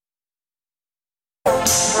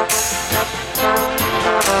Yo,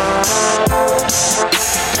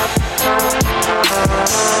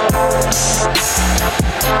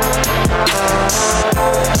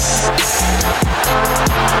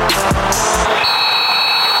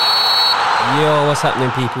 what's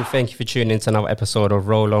happening, people? Thank you for tuning in to another episode of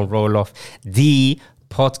Roll On, Roll Off, the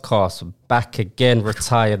podcast. Back again,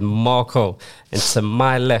 retired Marco. And to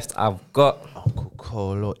my left, I've got Uncle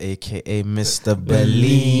Colo, a.k.a. Mr.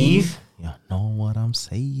 Believe. You know what I'm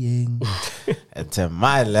saying. And to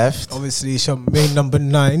my left, obviously, it's your main number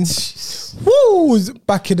 9. Woo! Is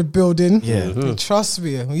back in the building. Yeah. Mm-hmm. Trust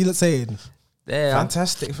me. What are you saying? there.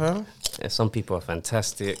 Fantastic, fam. Yeah, some people are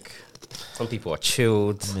fantastic. Some people are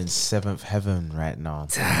chilled. I'm in 7th heaven right now.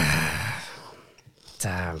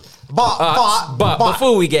 Damn. But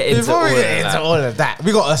before we get into all of that,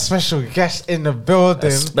 we got a special guest in the building.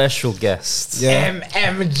 a special guest. Yeah.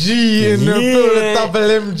 MMG in the building, double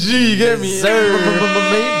MG, get me?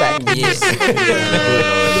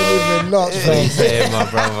 Yeah, my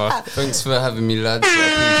brother. Thanks for having me, lads. I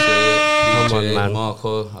appreciate it. Come on, man.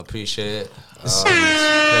 Marco, I appreciate it. It's a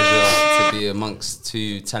pleasure to be amongst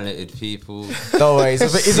two talented people. Don't worry,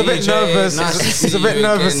 he's a bit nervous. nice to He's a see bit you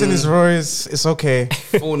nervous again. in his voice. It's okay.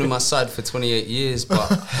 Fallen on my side for 28 years,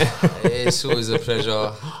 but it's always a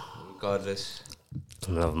pleasure, regardless.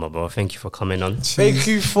 Love my bro. Thank you for coming on. Thank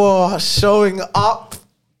you for showing up.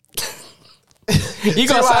 You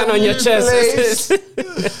got To something our on your new chest.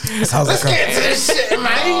 Sounds Let's like get into this shit,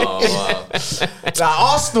 man. Oh,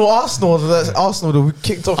 wow. Arsenal. We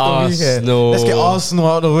kicked off the weekend. Arsenal. Let's get Arsenal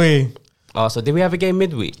out of the way. Oh, so did we have a game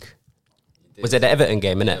midweek? Was it the Everton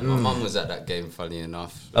game, innit? My mum was at that game, funny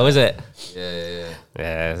enough. Oh, is it? Yeah.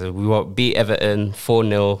 Yeah, so we beat Everton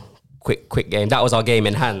 4-0. Quick game. That was our game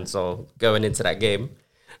in hand. So going into that game,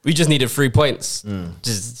 we just needed 3 points.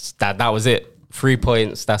 Just that was it. 3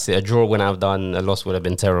 points. That's it. A draw wouldn't have done. A loss would have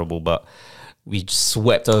been terrible. But we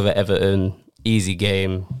swept over Everton. Easy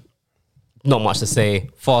game. Not much to say.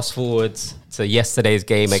 Fast forward to yesterday's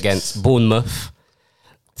game against Bournemouth.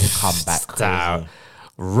 Come back crazy.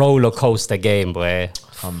 Roller coaster game, boy.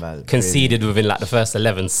 Come back. Conceded within like the first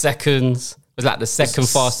 11 seconds. It was like the second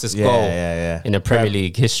fastest goal in the Premier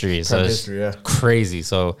League history. So it's crazy.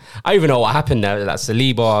 So I don't even know what happened there. Like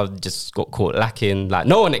Saliba just got caught lacking. Like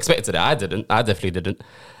no one expected it. I didn't. I definitely didn't.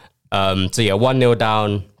 So yeah, 1-0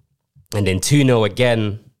 down, and then 2-0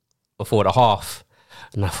 again before the half.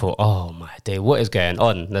 And I thought, oh my day, what is going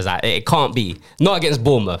on? There's like, it can't be. Not against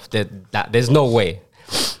Bournemouth. There's no way.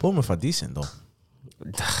 Bournemouth are decent though.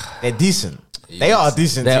 They're decent. They are a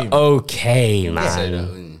decent They're team. okay, Say that, man.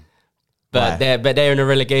 wouldn't you? But they're in a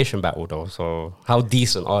relegation battle though. So how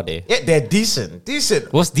decent are they? Yeah, they're decent.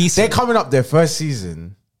 Decent. What's decent? They're coming up their first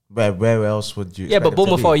season. Where else would you? Yeah, but expect them to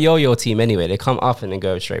Bournemouth be? are a yo-yo team anyway. They come up and then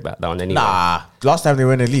go straight back down anyway. Nah. Last time they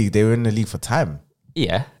were in the league, they were in the league for time.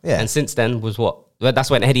 Yeah. Yeah. And since then was what? Well, that's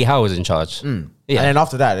when Eddie Howe was in charge. Yeah. And then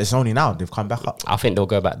after that, it's only now they've come back up. I think they'll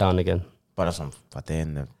go back down again.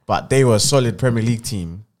 But they were a solid Premier League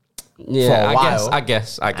team. Yeah, For a while. I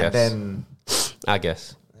guess. And then I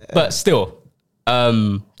guess. But still,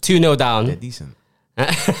 2-0 down. they're decent.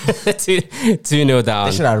 2-0 down.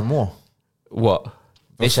 They should have more. What?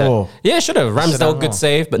 They Before. should have. Ramsdale, have good more.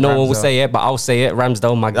 save, but no one will say it. But I'll say it.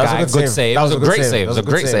 Ramsdale, my That was a guy, good good save. save. That was It a was a good great save. save. It was a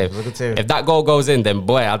great save. It was a good save. If that goal goes in, then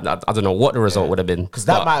boy, I don't know what the result would have been. Because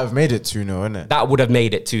that But might have made it 2-0, innit? that would have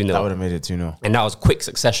made it 2-0. That would have made it 2-0. And that was quick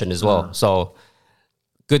succession as well. So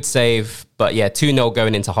good save. But yeah, 2-0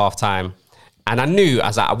 going into half time. And I knew, I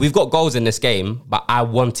was like, we've got goals in this game, but I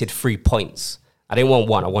wanted 3 points. I didn't want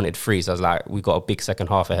 1, I wanted 3. So I was like, we've got a big second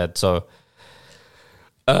half ahead. So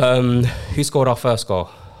who scored our first goal?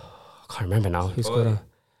 I can't remember now. Who scored our...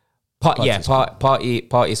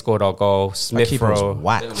 Party scored our goal. Smith Rowe.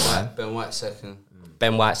 Whack, Ben White second.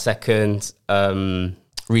 Ben White second.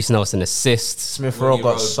 Reece Nelson assists. Smith Rowe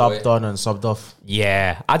got subbed on and subbed off.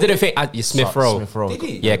 Yeah. I didn't think... Smith Rowe. Did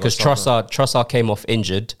he? Yeah, because Trossard came off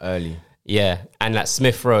injured. Early. Yeah, and like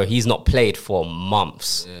Smith Rowe, he's not played for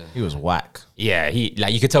months. He was whack. Yeah, he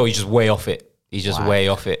like you could tell he's just way off it. He's just way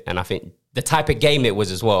off it, and I think the type of game it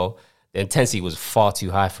was as well, the intensity was far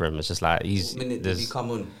too high for him. It's just like What minute did he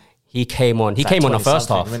come on? He came on. He came on the first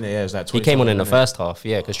half. Yeah, it was like He came on in the first half.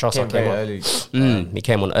 Yeah, because Trossard came on early. He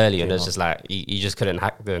came on early, and it's just like he just couldn't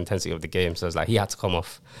hack the intensity of the game. So it's like he had to come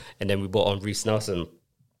off, and then we brought on Reece Nelson.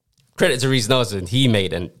 Credit to Reece Nelson, he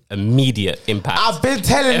made an immediate impact. I've been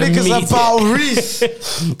telling niggas about Reece.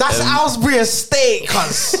 That's Aylesbury Estate,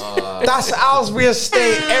 cuz. That's Aylesbury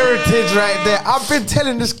Estate heritage right there. I've been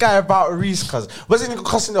telling this guy about Reece, cuz. Wasn't even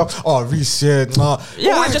costing up. Oh, Reece, yeah.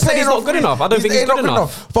 Yeah, I just said he's not good enough. I don't think he's good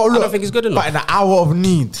enough. But look, I don't think he's good enough. But in an hour of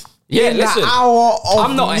need, Yeah, in listen. the hour of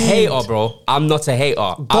I'm not a need. hater, bro. I'm not a hater.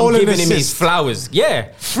 Goal I'm and giving him his assist. flowers.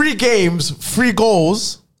 Yeah. 3 games, 3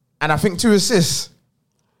 goals, and I think 2 assists.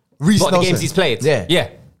 Reece What, the Nelson. games he's played? Yeah. Yeah.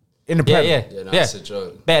 In the Yeah, Prem. yeah. Yeah, that's a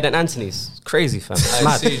joke. Better than Anthony's. It's crazy, fam. It's Hey,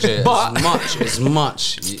 mad. CJ, But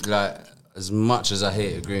as much as I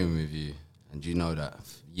hate agreeing with you, and you know that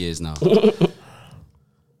for years now.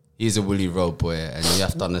 He's a Willie Road boy, and you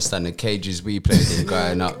have to understand the cages we played in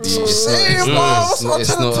growing up. It's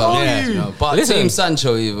not. But Listen. Team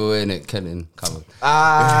Sancho either way, innit? Kellen, come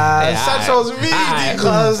on. Sancho's meaty,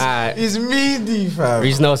 cuz. He's meaty, fam.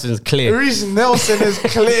 Reece Nelson's clear. Reece Nelson is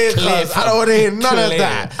clear, cuz. I don't want to hear none of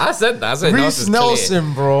that. I said that. I said Reece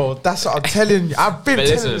Nelson, bro. That's what I'm telling you. I've been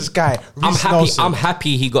telling this guy. Reece Nelson. I'm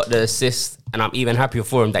happy he got the assist, and I'm even happier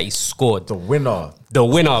for him that he scored. The winner. The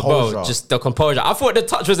winner, bro. Composure. Just the composure. I thought the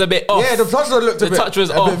touch was a bit off. Yeah, the touch looked a bit. The touch was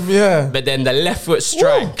a off. bit, yeah. But then the left foot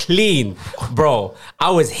strike, clean. Bro, I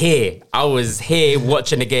was here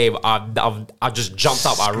watching the game. I just jumped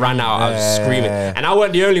up. I ran out. I was screaming. And I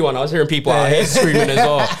wasn't the only one. I was hearing people out here screaming as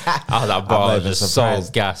well. I was like, bro, I was just so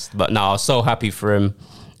gassed. But no, I was so happy for him.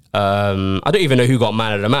 I don't even know who got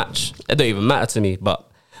man of the match. It don't even matter to me. But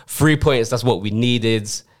 3 points, that's what we needed.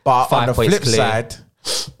 But 5 on the points flip clear. side,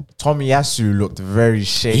 Tomiyasu looked very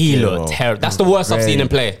shaky. He looked terrible. That's the worst I've seen him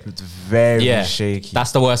play. Looked very shaky.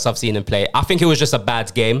 That's the worst I've seen him play. I think it was just a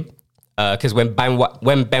bad game because when Ben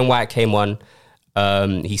White came on,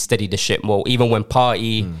 he steadied the ship more. Even when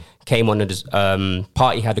Partey came on,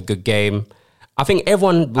 Partey had a good game. I think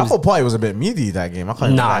everyone I was... thought Partey was a bit meaty that game. I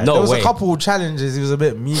can't lie. no There was way. a couple challenges. He was a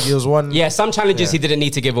bit meaty. There was one. Yeah, some challenges he didn't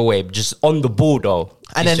need to give away. Just on the ball, though.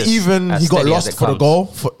 And it's then just even as he got steady as lost it for the comes. goal.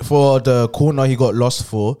 For the corner, he got lost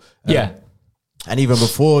for. Yeah. And even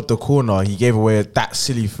before the corner, he gave away that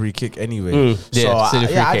silly free kick anyway. silly free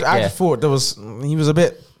kick, I just thought he was a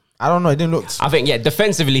bit, I don't know, it didn't look. I think,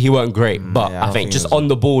 defensively he weren't great, but yeah, I I think think just he was- on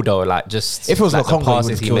the ball, though, like just... If it was like the Lokonga, he would passes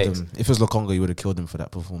have he killed makes. him. If it was Lokonga, he would have killed him for that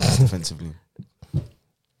performance defensively.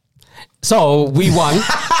 So we won. So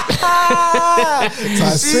I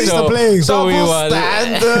switched the playing. So we Double won.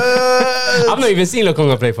 standard. I've not even seen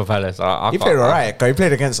Lokonga play for Palace. He played alright. He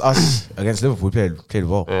played against us, against Liverpool. He played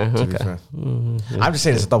well. To be fair. I'm just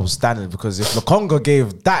saying it's a double standard because if Lokonga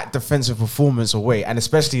gave that defensive performance away, and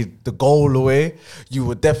especially the goal away, you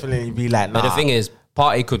would definitely be like, nah. But the thing is,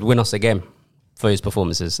 Partey could win us a game for his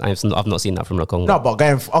performances. I've not seen that from Lokonga. No, but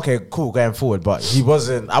going forward. But he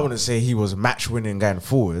wasn't. I wouldn't say he was match winning going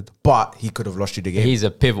forward. But he could have lost you the game. He's a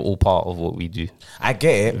pivotal part of what we do. I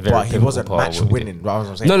get it, Very but he pivotal wasn't part of match what we winning. do. What I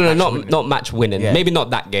was saying, No, match winning. not match winning. Yeah. Maybe not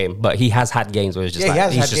that game, but he has had games where it's just Yeah, he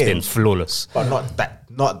has he's had just been games. flawless. But not that.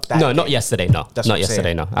 No, game. not yesterday. No, That's not what I'm yesterday.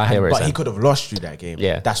 saying. No, I hear it. But he could have lost you that game.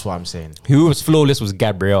 Yeah. That's what I'm saying. Who was flawless was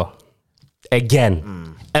Gabriel.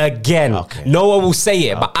 Again. Okay. No one will say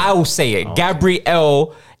it, but I will say it.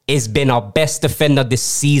 Gabriel has been our best defender this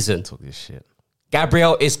season. Talk this shit.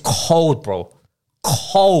 Gabriel is cold, bro.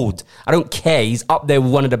 Cold. I don't care. He's up there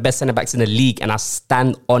with one of the best centre backs in the league, and I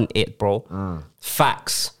stand on it, bro.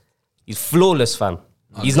 Facts. He's flawless, fam.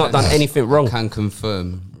 He's not done anything wrong. Can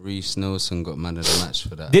confirm Reece Nelson got man of the match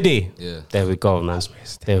for that. Did he? Yeah. There we go, man.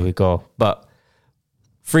 There we go. But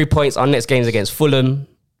 3 points. Our next game's against Fulham,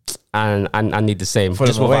 and I need the same.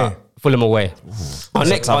 Fulham away. Fulham away. Our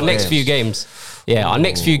next game. few games. Yeah, our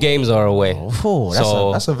next few games are away.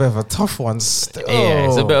 Oh, that's a bit of a tough one. Still. Yeah,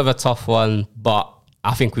 it's a bit of a tough one, but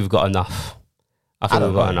I think we've got enough. I think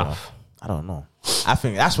we've got enough. I don't know. I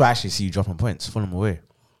think that's where I actually see you dropping points. Fulham away.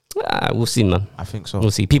 We'll see, man. I think so. We'll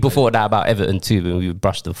see. People thought that about Everton too when we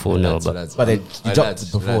brushed them 4-0, but you dropped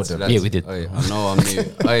before them. Yeah, we did. Oi, I know I'm new.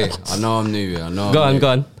 I know I'm new. Go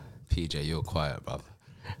on. PJ, you're quiet, bruv.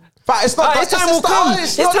 But it's not. His time will come.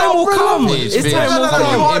 His time will come. His time will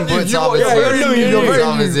come. You're very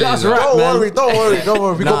new. That's right, Don't man.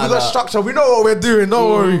 worry. We got structure. We know what we're doing. Don't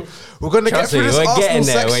worry. We're gonna Trust get through me, this we're Arsenal getting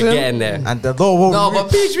there. section. We're getting there. And the door No, but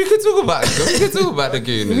Peach, we could talk about it. We could talk about the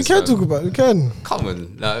Goonies. We can talk about it. We can. Come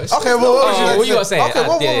on. No, Okay, well, what you gotta say? Okay,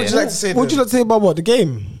 what Yeah, would you like to say? What would you like to say about what? The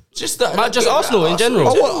game? just that. But just Arsenal in general.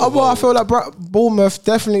 I feel like Bournemouth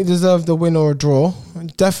definitely deserved the win or a draw.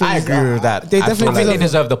 Definitely. I agree with that. They I feel I think they definitely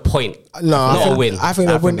deserve the point. No, not a win. I think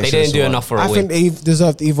they win. They didn't do enough for a I win. think they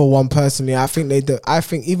deserved either one personally. I think I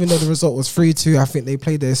think even though the result was 3-2, I think they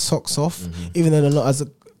played their socks off. Even though they're not as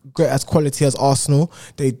great as quality as Arsenal,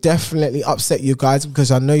 they definitely upset you guys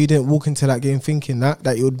because I know you didn't walk into that game thinking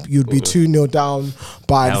that you'd be 2-0 down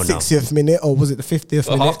by the 60th minute, or was it the 50th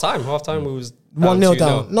minute? Half time we was 1-0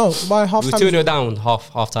 down. No, by half We time. was 2-0 down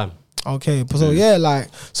half time. Okay, so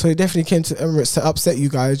so he definitely came to Emirates to upset you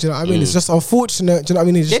guys. Do you know what I mean? It's just unfortunate. Do you know what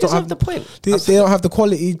I mean? They deserve the point. They don't have the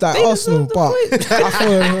quality that Arsenal, but They deserve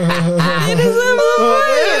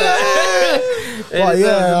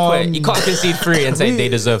the point. You can't concede 3 and say they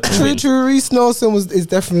deserve to win. True. Reece Nelson is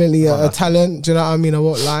definitely a talent. Do you know what I mean? I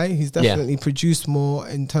won't lie. He's definitely produced more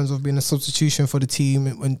in terms of being a substitution for the team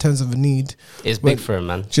in terms of a need. It's big for him,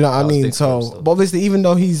 man. Do you know what I mean? But obviously, even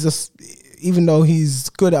though he's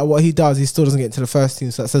good at what he does, he still doesn't get into the first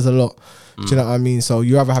team. So that says a lot. Do you know what I mean? So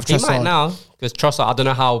you rather have Trossard. He might now because Trossard. I don't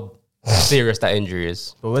know how serious that injury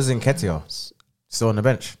is. But where's Nketiah? Still on the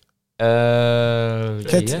bench.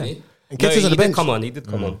 Nketiah on the bench. He did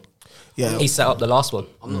come on. Yeah, he set up the last one.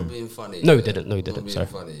 I'm not being funny. No, he didn't. Sorry,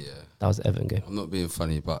 funny, that was the Everton game. I'm not being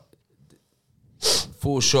funny, but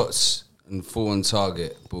 4 shots and 4 on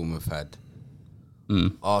target. Bournemouth had.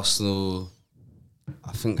 Arsenal,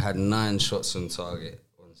 I think, had 9 shots on target.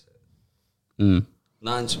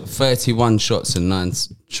 31 shots and 9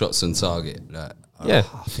 shots on target. I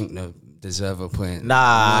think they deserve a point.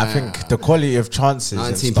 I think the quality of chances.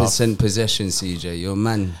 19% possession, CJ. You're a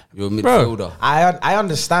man. You're a midfielder. Bro, I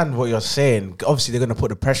understand what you're saying. Obviously, they're going to put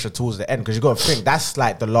the pressure towards the end because you got to think that's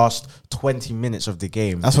like the last 20 minutes of the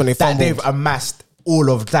game. That's when they've amassed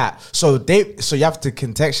all of that. So you have to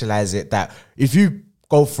contextualize it that if you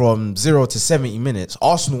go from 0 to 70 minutes,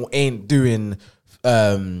 Arsenal ain't doing.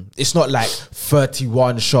 It's not like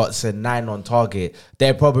 31 shots and 9 on target.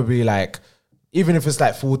 They're probably like, even if it's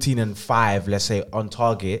like 14 and 5, let's say on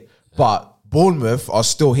target, but Bournemouth are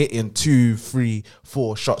still hitting 2, 3,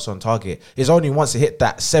 4 shots on target. It's only once it hit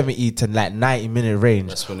that 70 to like 90-minute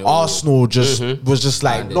range, Arsenal was just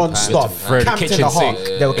like non-stop. Camped in the half.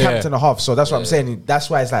 They were camped in the half. So that's what I'm saying. That's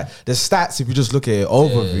why it's like the stats, if you just look at it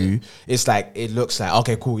overview, it's like, it looks like,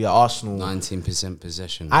 okay, cool, yeah, Arsenal. 19%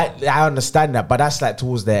 possession. I understand that, but that's like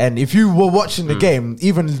towards the end. If you were watching the game,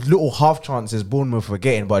 even little half chances Bournemouth were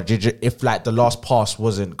getting, but if like the last pass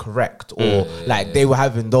wasn't correct or they were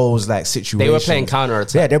having those like situations. They were playing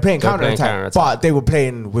counter-attack. Yeah, they were playing counter-attack, but they were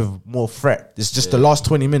playing with more threat. It's just the last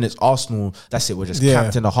 20 minutes, Arsenal, that's it, we're just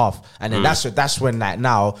camped in the half. And then that's when like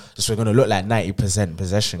now, we're going to look like 90%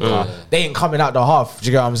 possession. They ain't coming out the half, do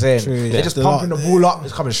you get what I'm saying? True, they're just pumping the ball up,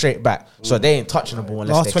 it's coming straight back. So they ain't touching the ball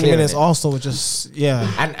unless last they're 20 minutes, it. Arsenal were just,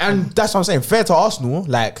 And that's what I'm saying, fair to Arsenal,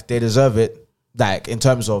 like they deserve it, like in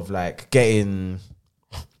terms of like getting, do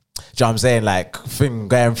you know what I'm saying, like thing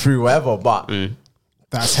going through whatever, but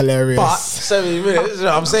that's hilarious. But 70 minutes, you know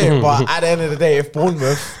what I'm saying? But at the end of the day, if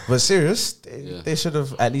Bournemouth was serious, they should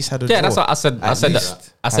have at least had a draw. Yeah, that's what I said.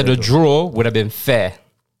 I said a draw would have been fair.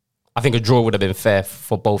 I think a draw would have been fair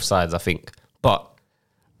for both sides, I think. But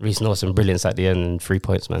Reece Nelson, brilliance at the end and 3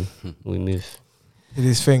 points, man. We move. Did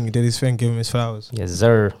his thing, give him his flowers. Yes,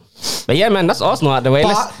 sir. But yeah, man, that's Arsenal out the way.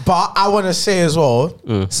 But I want to say as well,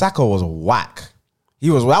 Saka was whack.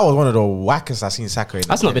 That was one of the wackest I've seen Saka in.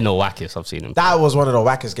 That's not been the wackest I've seen him. That was one of the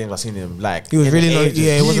wackest games I've seen him. Like he was really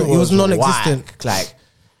he was non-existent. Whack. Like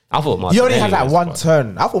I thought Martinelli, he only had like one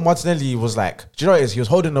turn. I thought Martinelli was like, do you know what it is? He was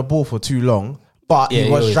holding the ball for too long, but he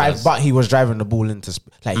was driving the ball into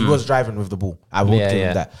he was driving with the ball. I will give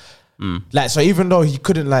him that. Like so, even though he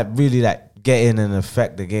couldn't like really like get in and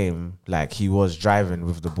affect the game, like he was driving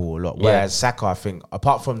with the ball a lot. Whereas Saka, I think,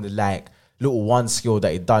 apart from the like little one skill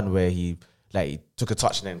that he done where he took a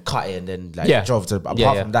touch and then cut it and then drove to.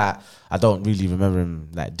 Apart from that, I don't really remember him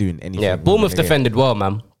like doing anything. Yeah, Bournemouth defended well,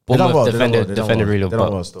 man. Bournemouth defended really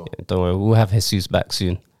well. Don't worry, we'll have Jesus back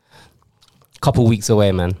soon. Couple weeks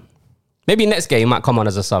away, man. Maybe next game he might come on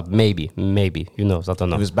as a sub. Maybe. Who knows? I don't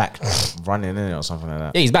know. He was back running in it or something like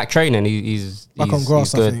that. Yeah, he's back training. He's back on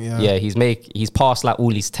grass. He's good. I think, He's passed like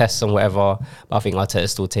all his tests and whatever. But I think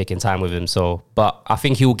Arteta's still taking time with him. So, but I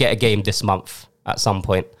think he will get a game this month at some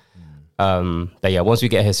point. But yeah, once we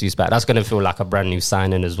get Jesus back, that's gonna feel like a brand new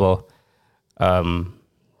signing as well.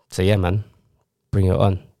 So yeah, man, bring it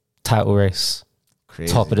on. Title race.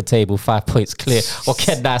 Crazy. Top of the table, 5 points clear. What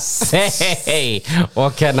can I say?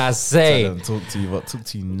 What can I say? Talk to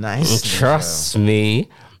you nice. Trust me.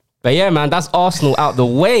 But yeah, man, that's Arsenal out the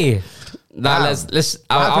way. Now let's.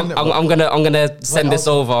 I'm gonna send this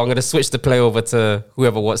over. I'm gonna switch the play over to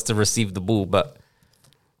whoever wants to receive the ball. But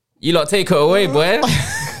you lot take it away, boy.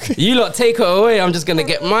 You lot take it away. I'm just gonna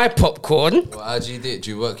get my popcorn. Well, how do you do it?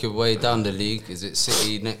 Do you work your way down the league? Is it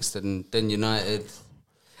City next and then United?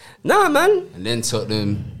 Nah, man. And then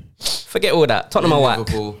Tottenham. Forget all that. Tottenham are whack.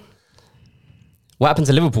 Liverpool. What happened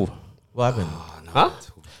to Liverpool? What happened? Huh?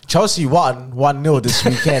 Chelsea won 1-0 this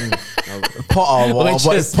weekend. Potter.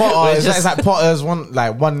 It's like Potter's one.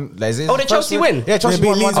 Is it did Chelsea win? Yeah, Chelsea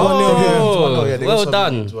won 1-0. Oh, well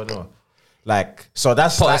done. Like, so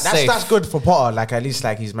that's Potter's good for Potter. Like, at least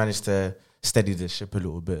like he's managed to steady the ship a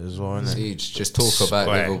little bit as well. Innit? Siege, just talk about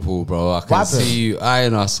Right. Liverpool, bro. I can see you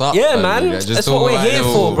eyeing us up. Yeah, man. man. Just That's talk what we're about here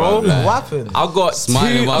Liverpool, for, bro. Like, What happened? I've got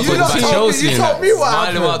smiling while I talk about Chelsea. You told me what Smiling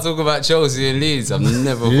happened. while I talk about Chelsea and Leeds. I've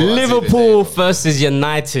never Liverpool versus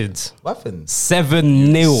United. What happened?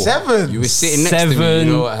 7-0. 7. You were sitting next to me. You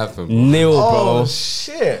know what happened? 7-0, Oh bro.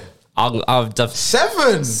 shit. I've done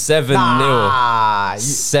 7. 7-0. Nah,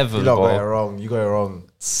 7, you got bro. it wrong. You got it wrong.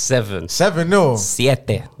 7. 7-0.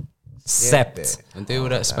 Siete. Sept. And do all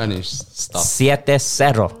that Spanish stuff.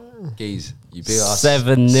 7-0. Geez, you beat us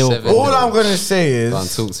 7-0. All I'm gonna say Go on,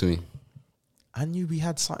 is, talk to me. I knew we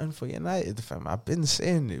had something for United, fam. I've been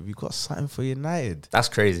saying it. We got something for United. That's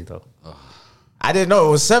crazy, though. I didn't know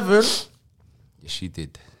it was 7. Yes, you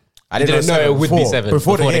did. I You didn't know it would be before. 7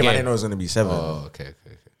 Before the before the game, I game. didn't know it was gonna be 7. Oh, okay.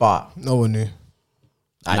 But No one knew.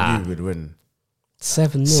 I knew we'd win.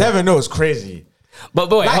 7-0. 7-0 is crazy. But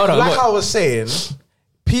wait, hold on. Like look. I was saying,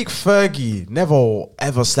 peak Fergie never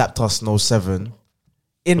ever slapped us no 7.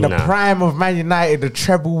 In the Nah. prime of Man United, the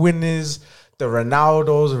treble winners, the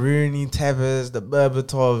Ronaldos, Rooney, Tevez, the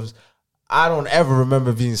Berbatovs, I don't ever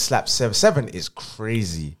remember being slapped 7. 7 is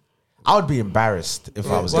crazy. I would be embarrassed if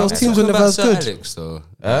I was. Those in teams there. were never as Sir good. Alex, though.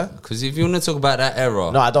 Huh? Because if you want to talk about that era,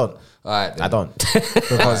 No, I don't. all right, then. I don't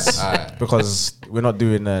because we're not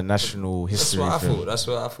doing a national That's history. what I thing. thought. That's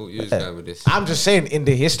what I thought you was going with this. I'm just saying, in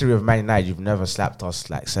the history of Man United, you've never slapped us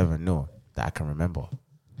like 7-0 that I can remember.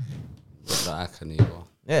 But I can either.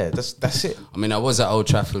 Yeah, that's it. I mean, I was at Old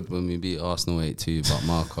Trafford when we beat Arsenal 8-2, but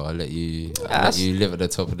Marco, I'll let you live at the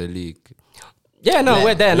top of the league. Yeah, no,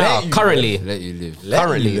 we're there now. let you Currently. Let you live.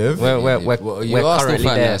 Currently. you live. We're What, are you we're Arsenal currently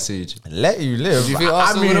fan there. now, Siege? Let you live. Do you think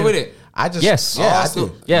Arsenal gonna win it? I just Yes. yeah, Arsenal?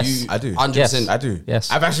 I do. Yes. I do. 100%. I do. Yes.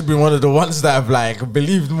 I've actually been one of the ones that have like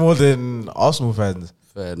believed more than Arsenal fans.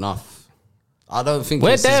 Fair enough. I don't think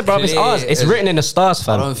We're it's there, as bro. It's clear ours. It's as- written in the stars, I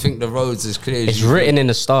fam. don't think the road's as clear as It's you written in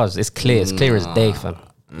the stars. It's clear. It's clear as day, fam.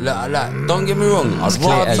 Like, don't get me wrong. I'd clear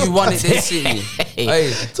rather as- you won it than City.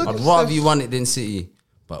 Hey, I'd rather you won it than City.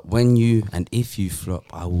 But when you and if you flop,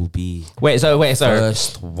 I will be Wait, sorry.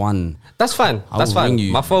 first one. That's fine. I That's will fine. ring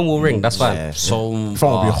you. My phone will ring. That's fine. Yeah. So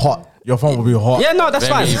Phone will be hot. Your phone will be hot. Yeah, no, that's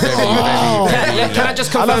fine. very, Can I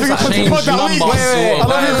just confirm something? Change numbers, sort of.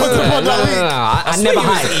 I never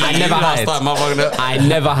hide. I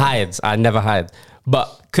never hide. I never hide.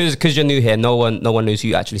 But because you're new here, no one knows who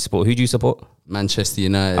you actually support. Who do you support? Manchester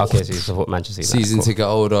United. Okay, so you support Manchester United. Season Cool. ticket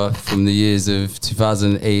holder from the years of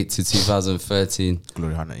 2008 to 2013.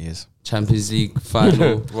 Glory hunter years. Champions League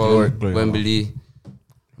final, Glory. Wembley.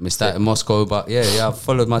 Missed out in Moscow, but yeah, I've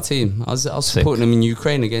followed my team. I was supporting them in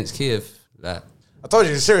Ukraine against Kiev. Like, I told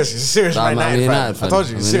you, you're serious Man United fan. I told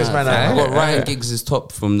you, I'm serious Man United fan. United. I got Ryan Giggs as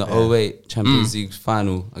top from the 08 Champions League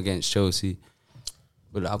final against Chelsea.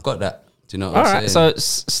 But I've got that. Do you know what All I'm right, saying? so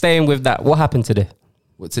staying with that, what happened today?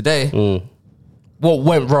 What, today? What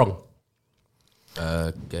went wrong?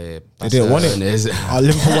 Okay, They didn't want it.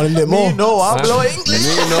 Liverpool wanted it more. Me no, I'm low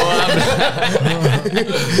English.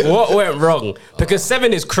 What went wrong? Because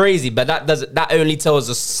 7 is crazy, but that only tells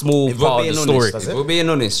a small part of the story. If we're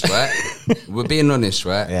being honest,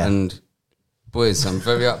 right? Yeah. And boys, I'm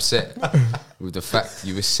very upset with the fact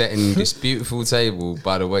you were setting this beautiful table.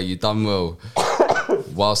 By the way, you done well.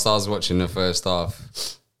 Whilst I was watching the first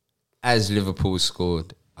half, as Liverpool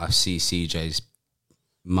scored, I see CJ's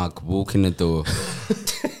mug walk in the door,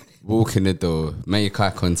 make eye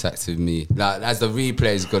contact with me. Like as the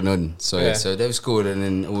replay's gone on, so they've scored and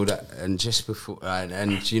then all that, and just before,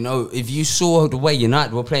 and you know, if you saw the way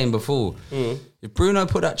United were playing before, if Bruno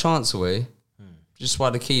put that chance away, just by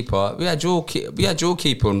the keeper, we had your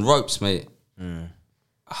keeper on ropes, mate.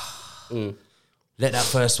 Let that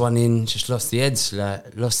first one in, just lost the heads,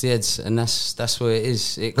 and that's where it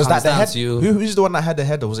is. It Was comes that the down head? to you. Who's the one that had the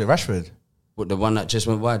header? Was it Rashford? What, the one that just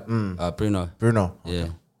went wide? Bruno. Bruno. Yeah.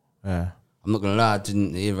 Yeah. I'm not gonna lie, I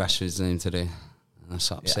didn't hear Rashford's name today.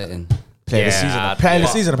 That's upsetting. Player of the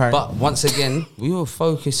season, apparently. But once again, we were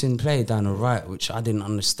focusing play down the right, which I didn't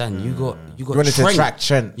understand. You got wanted to track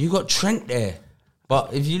Trent. You got Trent there.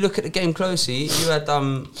 But if you look at the game closely, you had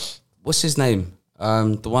what's his name?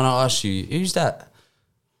 The one I asked you, who's that?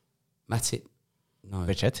 Matip. No.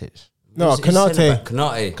 Vichetic. No, Who's his centre-back?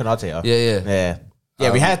 Kanate. Kanate. Yeah.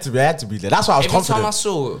 Yeah, we had to be there. That's why I was Every confident. time I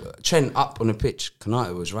saw Trent up on the pitch,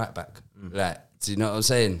 Kanate was right back. Like, do you know what I'm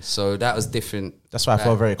saying? So that was different. That's why I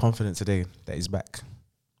felt very confident today that he's back.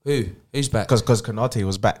 Who's back? Because Kanate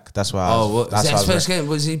was back. That's why. That's his first game.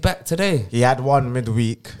 Was he back today? He had one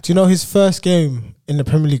midweek. Do you know his first game in the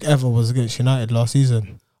Premier League ever was against United last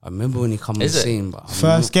season? I remember when he come on the scene, but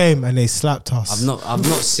first game and they slapped us. I've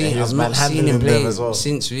not seen him play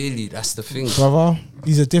since. Really, that's the thing, brother.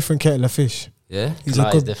 He's a different kettle of fish. Yeah, he's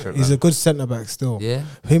a good centre back still. Yeah,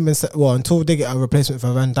 him and until they get a replacement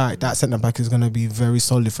for Van Dijk, that centre back is going to be very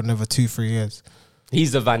solid for another 2-3 years.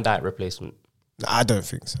 He's the Van Dijk replacement. I don't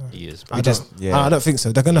think so. He is. I don't think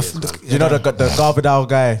so. They're gonna. You know the Garvidal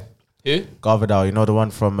guy. Who? Garvidal. You know the one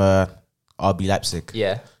from RB Leipzig.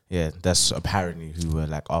 Yeah. Yeah, that's apparently who we're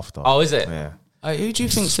like after. Oh, is it? Yeah. Who do you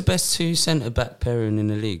think's the best 2 centre back pairing in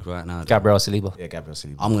the league right now? Gabriel Saliba. Yeah, Gabriel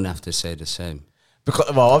Saliba. I'm gonna have to say the same. Because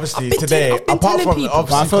obviously today, apart from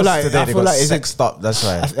obviously, I feel like today they got sexed up. That's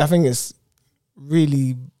right. I think it's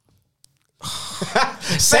really.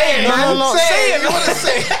 Say it, man. No. Say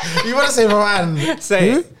it. You want to say Varane?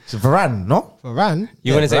 Say it. It's Varane, no? Varane.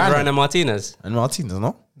 You want to say Varane and Martinez? And Martinez,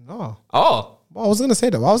 no? No. Oh. Well, I was gonna say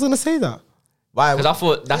that. Why was gonna say that? Why? Because I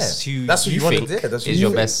thought that's who you think is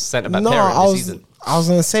your best centre back No, pairing this season. I was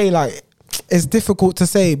gonna say like it's difficult to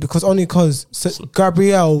say because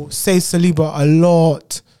Gabriel saves Saliba a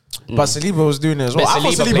lot. But Saliba was doing it as well. But I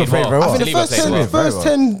thought Saliba played very well. I think the first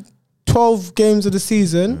 10, 12 games of the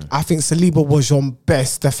season, I think Saliba was your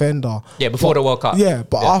best defender. Yeah, before the World Cup. Yeah,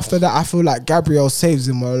 but after that, I feel like Gabriel saves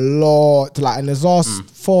him a lot. Like in his last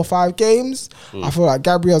 4 or 5 games, I feel like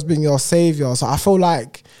Gabriel's been your saviour. So I feel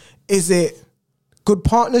like, is it good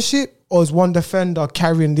partnership or is one defender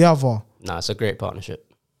carrying the other? Nah, it's a great partnership.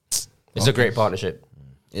 It's a great partnership.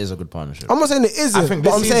 It is a good partnership. I'm not saying it isn't, I think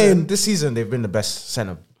but I'm saying this season they've been the best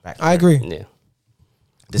centre back. I agree. Yeah.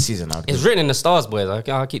 This season, it's written in the stars, boys.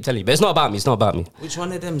 I keep telling you, but it's not about me. It's not about me. Which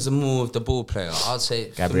one of them's more of the ball player? I'd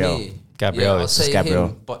say Gabriel. For me, Gabriel. I'd say Gabriel.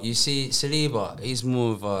 him. But you see, Saliba, he's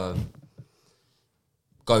more of a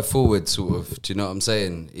go forward sort of. Do you know what I'm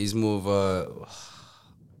saying? He's more of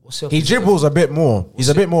a. He dribbles a bit more. He's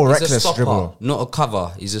a bit more reckless dribbler. Not a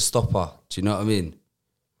cover. He's a stopper. Do you know what I mean?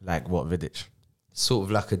 Like what, Vidic? Sort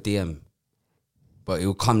of like a DM, but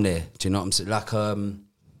he'll come there. Do you know what I'm saying?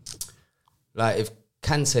 Like if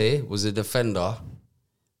Kante was a defender,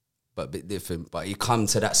 but a bit different. But he come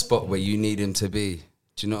to that spot where you need him to be.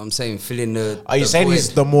 Do you know what I'm saying? Filling the. Are you saying void.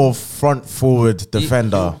 he's the more front forward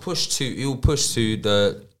defender? He'll push to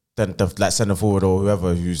the like centre forward or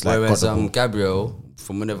whoever who's like. Whereas Gabriel,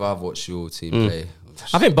 from whenever I've watched your team play,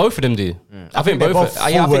 I think both of them do. I think both.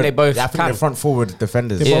 I think they both. I think they're front forward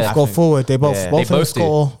defenders. They both go forward. They both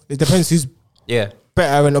score. It depends who's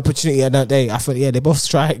better an opportunity at that day. I thought they both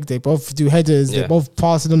strike. They both do headers. They both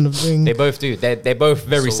pass it on the wing. They both do. They're both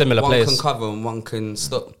very similar players. One can cover and one can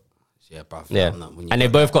stop. Yeah, bruv. Yeah, and they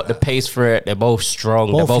both got the pace for it. They're both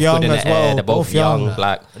strong. They're both good in the air. They're both young.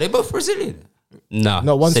 Like, are they both Brazilian?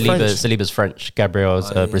 No, one's French. Saliba's French.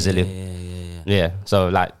 Gabriel's Brazilian. Yeah. So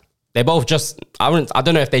like. They both I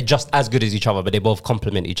don't know if they're just as good as each other, but they both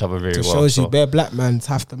complement each other very well. It shows you bare black men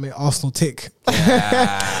have to make Arsenal tick.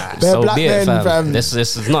 Yeah. So black be it, fam. This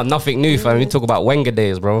is nothing new, fam. We talk about Wenger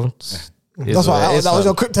days, bro. That's why that was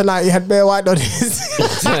your kryptonite. You had bare white on his.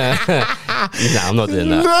 Nah, I'm not doing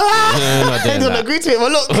that. I'm not doing that. Don't agree to it, but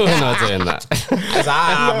look. I'm not doing that.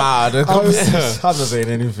 I'm not saying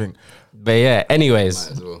anything. But yeah,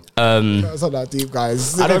 anyways. It's not that deep,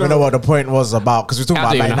 guys. I don't even know what the point was about because we're talking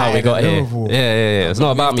about like how we got here. Yeah. It's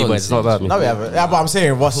not about me, boys. It's not about me. No, we haven't. Yeah, but I'm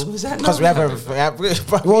saying because we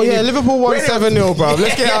haven't. Well, yeah, Liverpool won 7-0, bro.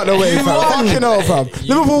 Let's get out of the way, fam. Fucking hell, fam.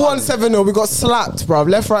 Liverpool won 7-0. We got slapped, bro.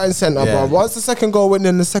 Left, right, and centre, bro. Once the second goal went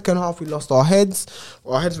in the second half, we lost our heads.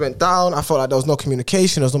 Our heads went down. I felt like there was no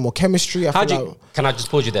communication. There was no more chemistry. Can I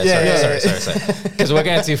just pause you there? Sorry. Because we're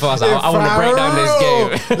getting too fast. I want to break down this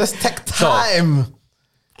game. Let's take time.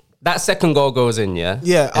 That second goal goes in, yeah?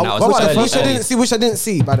 Yeah. Which I didn't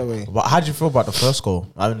see, by the way. But how did you feel about the first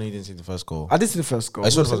goal? I know you didn't see the first goal. I did see the first goal.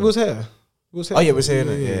 It was here. Oh, yeah, we're saying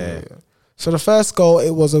it. Yeah. So the first goal,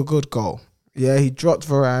 it was a good goal. Yeah, he dropped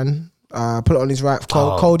Varane, put it on his right.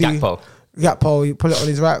 Cody. Gakpo, he put it on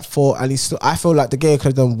his right foot, and I feel like the game could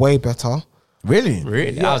have done way better. Really?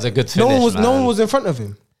 Yeah. That was a good finish, no one was in front of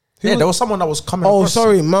him. There was someone that was coming. Oh,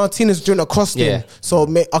 sorry, Martinez doing a cross him. So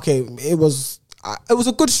it was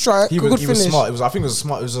a good strike, good finish. Was smart. I think it was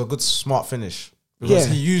smart. It was a good smart finish. Because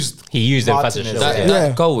he used Martinez.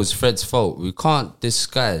 That goal was Fred's fault. We can't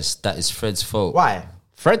disguise that is Fred's fault. Why?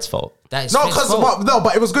 Fred's fault. But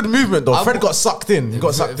it was good movement though. Fred got sucked in. He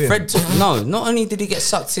got sucked in. Not only did he get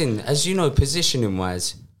sucked in, as you know, positioning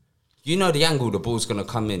wise, you know the angle the ball's gonna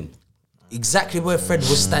come in. Exactly where Fred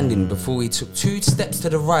was standing before he took 2 steps to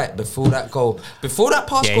the right before that goal. Before that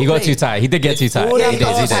pass got played. He got too tight. He did get too tight.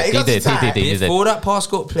 He did. Before that pass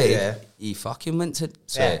got played, he fucking went to...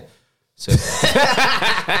 So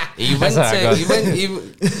he went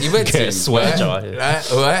to him, swear jar.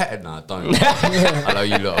 right? Nah, don't. I know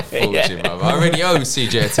you lot are fortune, bro. I already owe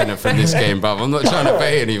CJ a tenner from this game, bro. I'm not trying to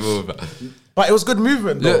pay anymore, bro. But it was good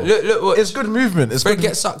movement. Look, what? It's good movement. It's Fred good.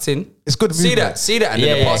 gets sucked in. It's good movement. See that, and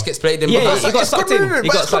then the pass gets played in. Yeah, behind. he got sucked in. He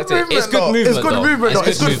got sucked in. It's good movement. It's good movement.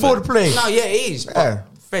 It's good forward play. No, yeah, it is. But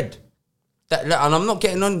Fred, and I'm not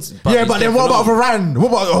getting on. But then what about Varane? What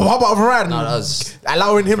about Varane? No, that was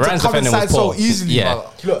allowing him to come inside so easily. Yeah,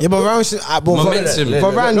 but Varane momentum.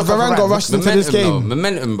 Varane got rushed into this game.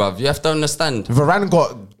 Momentum, bruv. You have to understand. Varane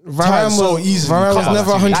got turned so easily. Varane was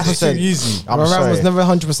never 100%. Easy. Varane was never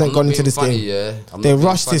 100% gone into this game. They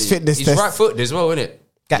rushed his fitness test. He's right-footed as well, isn't it?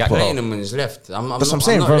 Gakpo. Playing him when he's left. That's what I'm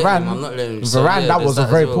saying. Varane, that was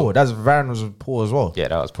very poor. Varane was poor as well. Yeah,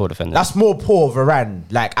 that was poor defending. That's more poor Varane.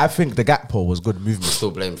 Like, I think the Gakpo was good movement.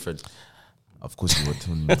 Still blame Fred. Of course you would.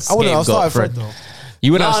 I wouldn't have started Fred though.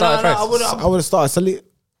 You wouldn't have started Fred? I would have started Saliba.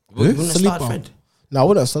 Wouldn't have started Fred. No, I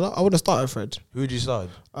wouldn't have started Fred. Who would you start?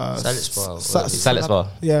 Saliba.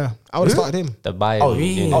 Yeah, I would have started him. The Bayern. Oh,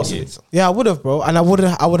 really? Yeah, I would have, bro. And I would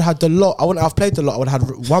have had the lot. I wouldn't have played the lot. I would have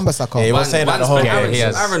had Wan-Bissaka. Yeah, he was saying that the whole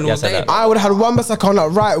game. I would have had Wan-Bissaka on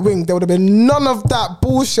that right wing. There would have been none of that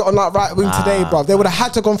bullshit on that right wing today, bro. They would have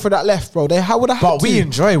had to go for that left, bro. They would have had But we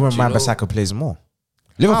enjoy when Wan-Bissaka plays more.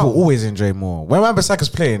 Liverpool always enjoy more. When Wan-Bissaka's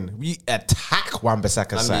playing, we attack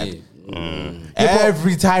Wan-Bissaka's side.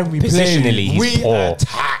 Every time we play, we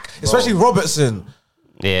attack. Especially Robertson.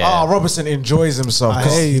 Yeah. Robertson enjoys himself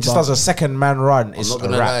because he just does a second man run. I'm not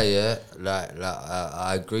gonna lie, yeah. Like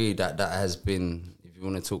I agree that has been. If you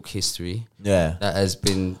want to talk history, that has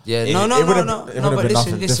been. Yeah, it no. But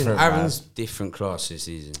Listen. Aaron's different class this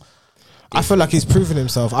season. I feel like he's proven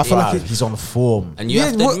himself. I feel like he's on form. And you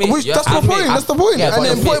have to admit, that's the point. That's the point. Yeah, and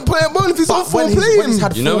then play him on if he's on form. When he's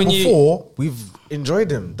had form before, we've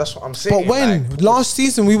enjoyed him. That's what I'm saying. But when last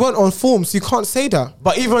season we weren't on form, so you can't say that.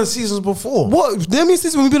 But even seasons before, what? There many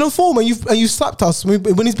seasons we've been on form and you slapped us.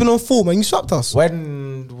 When he's been on form and you slapped us.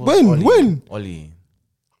 When? Oli.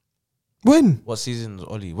 When? What season was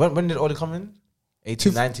Oli? When did Oli come in?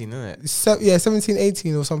 18, 19, isn't it? Yeah, 17,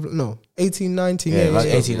 18 or something. No, 18, 19. Yeah, like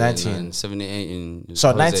 18, 19. 17, 18. So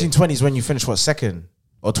 1920 is when you finish what, second?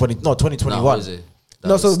 Or 2021?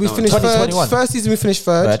 No, so we finished third. First season we finished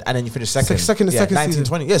third. And then you finished second. Second season.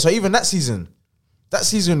 1920. Yeah, so even that season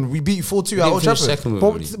we beat 4-2 at Old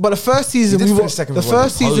Trafford. But the first season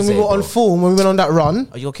we were on form when we went on that run.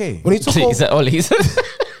 Are you okay? When he took Is that Oli?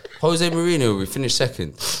 Jose Mourinho, we finished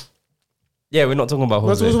second. Yeah, we're not talking about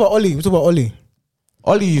Jose. We're talking about Oli.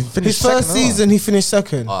 Oli finished his first season, he finished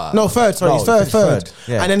second. Third. Sorry, third.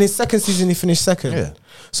 Yeah. And then his second season, he finished second. Yeah.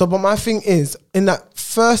 So, but my thing is, in that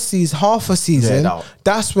first season, half a season,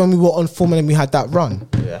 that's when we were on form and then we had that run.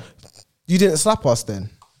 Yeah. You didn't slap us then?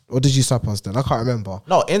 Or did you slap us then? I can't remember.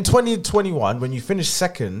 No, in 2021, when you finished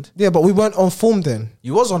second. Yeah, but we weren't on form then.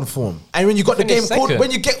 You was on form. And when you got the game called,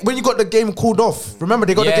 when you got the game called off, remember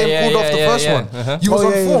they got the game called off the first one. You was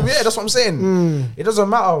on form. Yeah, that's what I'm saying. It doesn't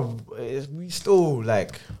matter. We still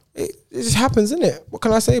like... It just happens, isn't it? What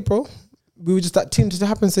can I say, bro? We were just that team. Just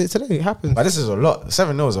happens today. It happens. But this is a lot.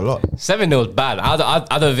 7-0 is a lot. 7-0 is bad.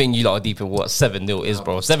 I don't think you lot are deep in what 7-0 is,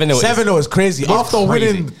 bro. 7-0 is crazy. After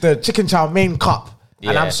winning the Chicken Chow Main Cup. Yeah.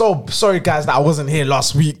 And I'm so sorry, guys, that I wasn't here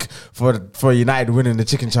last week for United winning the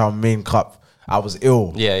Chicken Chow Main Cup. I was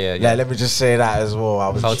ill. Yeah. Let me just say that as well. I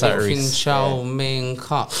was Chicken Chow Main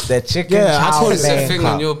Cup. The Chicken Chow Main Cup. It's a thing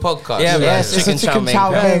on your podcast. Yeah, yes, it's a Chicken Chow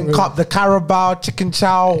Main Cup. The Carabao, Chicken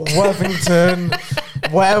Chow, Worthington,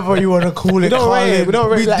 whatever you want to call it. We don't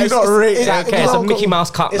rate that. It's a Mickey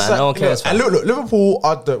Mouse Cup, man. No one cares. And look, Liverpool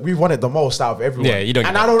we won it the most out of everyone. Yeah, you don't.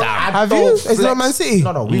 And I don't. Have you? It's not Man City.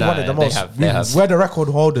 No, we won it the most. We're the record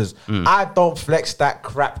holders. I don't flex that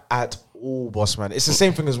crap at all, boss man. It's the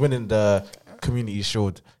same thing as winning the Community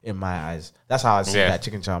Shield in my eyes. That's how I see that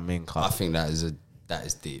Chicken Chow Main Cup. I think that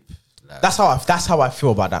is deep. Like, that's how I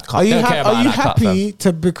feel about that cup. Are you happy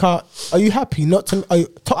to become? Are you happy not to?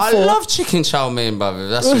 Top I 4? Love Chicken Chow Mein, brother.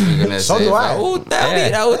 That's what you're gonna say. So do I. Oh,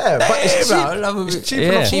 but it's cheap.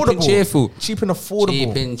 It's cheap and affordable. Cheap and cheerful. Cheap and affordable.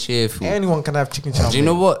 Cheap and cheerful. Anyone can have Chicken Chow Mein. Do you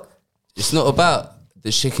know what? It's not about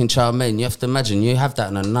the Chicken Chow Mein. You have to imagine you have that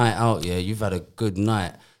on a night out. Yeah, you've had a good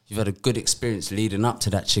night. You've had a good experience leading up to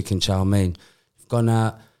that Chicken Chow Mein. You've gone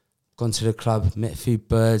out, gone to the club, met a few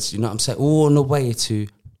birds. You know what I'm saying? All on the way to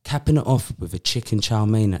capping it off with a Chicken Chow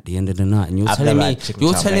Mein at the end of the night. And you're telling me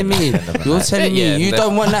you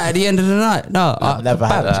don't want that at the end of the night. No, I've never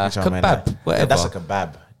had a Chicken Chow Mein. Whatever. That's a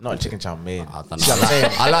kebab. Not chicken chow mein. I don't know.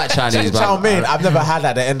 I like Chinese. Chicken chow mein, I've never had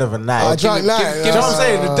at the end of a night. I drank that. You know what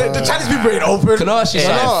I'm saying? The Chinese people ain't open. Can I ask you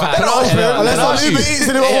something? Unless I'm Uber Eats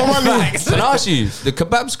and they want more money. Can I ask you? The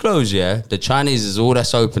kebabs closed, yeah? The Chinese is all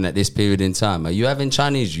that's open at this period in time. Are you having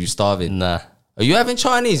Chinese? You starving? Nah. Are you having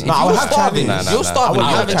Chinese? No, I would have starving. Chinese. You're starving. You're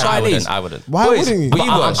having Chinese. I wouldn't. Why wouldn't you?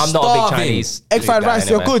 I'm not a big Chinese. Egg fried rice,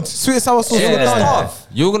 you're good. Sweet and sour sauce, you're You're gonna done. starve.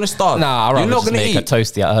 You're gonna starve. Nah, I'd you're rather not just gonna make a eat.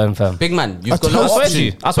 toasty at home, fam. Big man, you've got A no toast?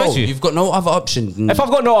 option. I swear to you. You've got no other option. If I've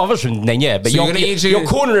got no other option, then yeah. But So you're gonna eat you're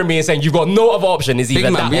cornering me and saying you've got no other option. Is Big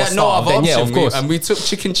either man, that we or had no starve. other Then yeah, option. of course. And we took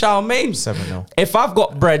chicken chow mein. 7-0. If I've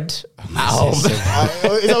got bread at home, Is that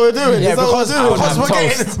what we're doing? Yeah, Is that what we're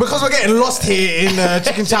doing? because we're getting lost here in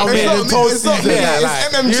chicken chow mein and toast It's not season. me, Yeah,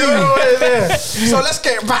 it's MMG. you know what it is. So let's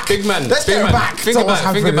get back. Big man, Let's big get man. back. Think to what's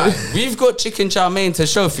about happening. it. We've got chicken chow mein to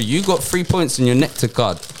show for you. You got 3 points in your nectar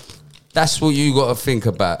card. That's what you got to think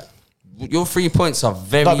about. Your 3 points are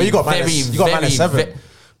very, No, but you got very, minus, you got very, minus 7.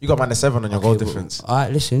 You got minus 7 on your goal Okay, difference. All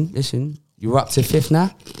right, listen. You're up to 5th now.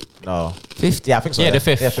 No. 5th? Yeah, I think so. Yeah, the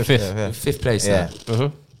fifth. Yeah, Fifth. yeah. 5th place. Yeah.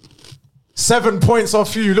 Now. 7 points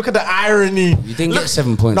off you. Look at the irony. You didn't get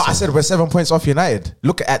 7 points. No, I said we're 7 points off United.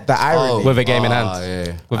 Look at the irony. with a game in hand.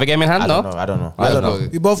 Yeah. With a game in hand, I no. don't know.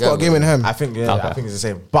 You both got a game in hand. I think I think it's the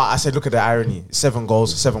same. But I said, look at the irony. 7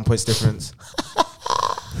 goals, 7 points difference.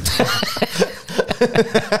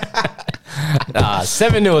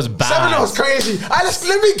 7-0 was bad. 7-0 was crazy.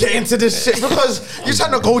 Let me get into this shit because you're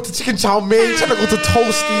trying to go to chicken chow mein, you're trying to go to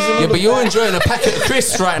toasties. And Yeah, but you're enjoying a packet of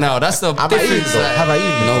crisps right now. That's the Have I eaten difference. though? Have I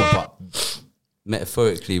eaten? No, but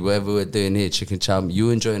metaphorically, whatever we're doing here, chicken chow,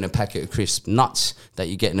 you're enjoying a packet of crisp nuts that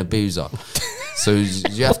you get in a boozer. So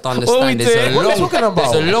you have to understand What are we talking about?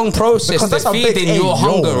 there's a long process Because that's to a big feeding your aim,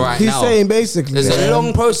 hunger yo. right He's now. saying basically, There's a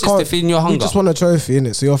long process to feeding your We hunger. just want a trophy,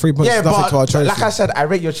 innit? So your 3 points Yeah, is nothing but to our trophy. like I said, I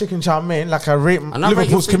rate your chicken chow mein like I rate And I rate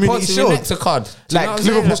Liverpool's your 3 community points in your shield. nectar card. Do you know Like what I'm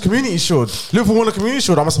saying? Liverpool's community shield. Liverpool won a community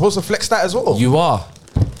shield. Am I supposed to flex that as well? You are.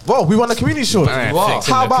 Well, we won a community shield. Man, You are.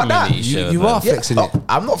 flexing How the about that? community shield, You man. are flexing it.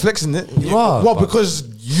 I'm not flexing it. You are, Well, but- because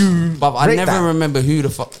you. But I rate never that. remember who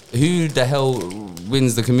the hell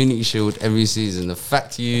wins the community shield every season. The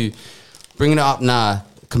fact you bringing it up now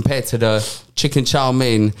compared to the chicken chow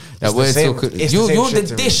mein that It's we're the same- talking, it's the you're same the shit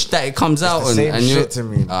to me. dish that it comes out the on, same and you're shit to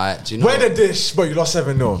me. All right, do you know? We're the dish, but you lost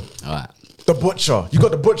 7-0. All right, The butcher. You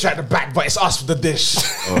got the butcher at the back, but it's us for the dish.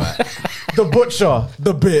 all right. The butcher,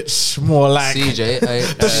 the bitch, more like. CJ,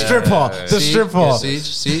 The stripper, the stripper.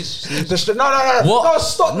 Siege. No. What? No,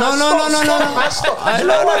 stop. No, man, no, stop, no, no, stop, no. man, stop.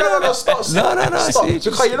 No, Stop. no, Stop. Siege.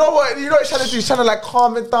 Because you know what he's trying to do? He's trying to like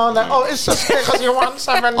calm it down. Like, oh, it's just because you won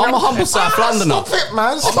 7. I'm a humble South Londoner. Stop it,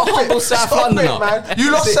 man. I'm a humble South Londoner. man.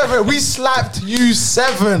 You lost 7. We slapped you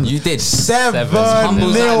 7. You did. 7-0.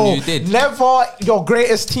 Humble Zan, you did. Never. Your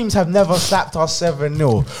greatest teams have never slapped us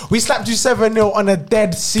 7-0. We slapped you 7-0 on a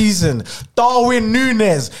dead season. Darwin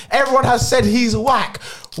Núñez. Everyone has said he's whack.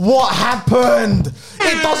 What happened?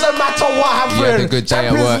 It doesn't matter what happened. You had a good day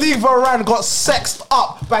at work. Champions League Varane got sexed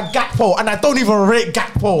up by Gakpo, and I don't even rate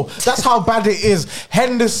Gakpo. That's how bad it is.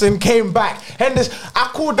 Henderson came back. I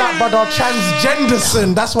call that brother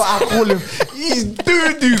transgenderson. That's what I call him. He's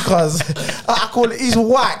doo-doo, cuz. I call it. He's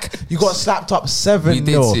whack. You got slapped up 7-0. You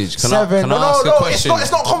did, Siege. Can I 7. ask a question?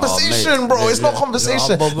 It's not conversation, Oh, mate. bro. It's not Yeah.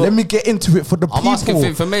 conversation. But- Let me get into it for the I'm people. asking for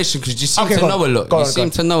information because you seem Okay, to go know on. a lot. Go You on, seem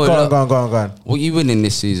go to know a on. lot. Go on. What you winning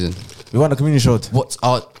this season? We won the community shield. What?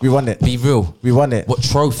 We won it. Be real. We won it. What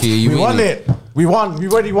trophy are you We winning? won it. We won. We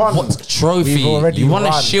already won. What trophy? We've already You won a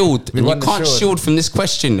won. shield, We and you won the can't shield from this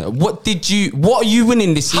question. What are you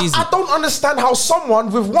winning this season? I don't understand how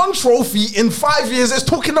someone with 1 trophy in 5 years is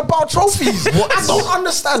talking about trophies. I don't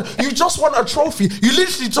understand. You just won a trophy. You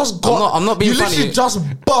literally just got. I'm not being You funny. literally just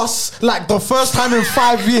bust like the first time in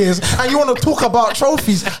 5 years, and you want to talk about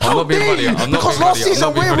trophies. How not being dare funny. you? I'm not Because being last funny. I'm season,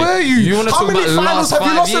 not being where funny. were you? You wanna How talk many about the finals last have you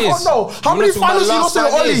 5 lost? years? No. How You many wanna talk about finals the you last lost in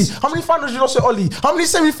 5 Oli? years? How many finals you lost in Oli? How many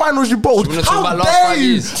semi-finals you bowled? You wanna talk How about last dare 5 you?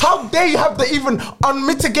 years? How dare you have the even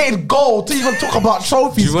unmitigated goal to even talk about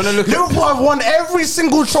trophies? You wanna look at- Liverpool have won every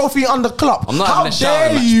single trophy on the club. I'm not how having a shower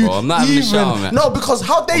dare match, you bro. I'm not having a shower match. No, because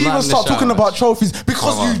how dare I'm you not even having a start shower talking match. about trophies?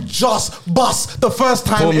 Because Come on. you just bust the first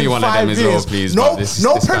time Pour me in one of 5 them as well, years. please, No, but this is-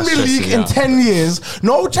 no this guy's Premier League stressing in out. 10 years.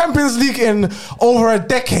 No Champions League in over a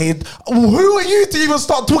decade. Who are you to even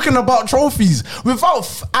start talking about trophies? Without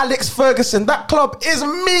Alex Ferguson, that club is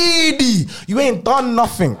meaty. You ain't done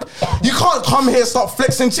nothing. You can't come here, start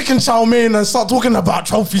flexing chicken chow mein and start talking about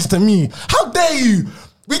trophies to me. How dare you?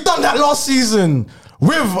 We done that last season.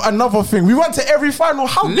 with another thing. We went to every final.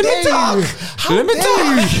 How dare you? How dare you?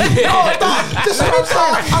 No, this is what I'm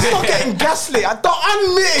saying. I start getting gaslit. I don't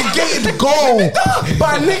unmitigated goal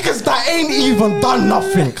by niggas that ain't even done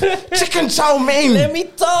nothing. Chicken chow mein. Let me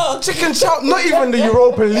talk. Chicken chow, not even the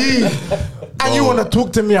Europa League. And you want to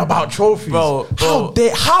talk to me about trophies? Bro,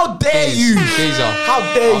 how dare you?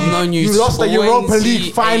 How dare you? I've known you lost the Europa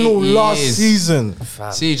League final last years. season.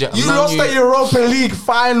 CJ, You lost the Europa League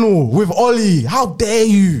final with Oli. How dare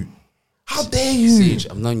you? How dare you? Siege,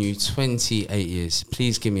 I've known you 28 years.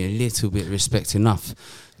 Please give me a little bit of respect enough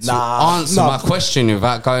to answer my question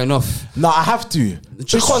without going off. No, I have to.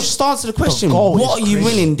 Just answer the question. What are you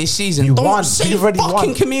winning this season? You Don't won. say We've already fucking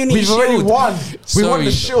won. Community We've already Shield. won. We won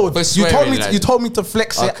the Sorry, shield. but You told me. swearing, You told me to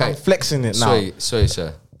flex it. Okay. I'm flexing it now. Sorry,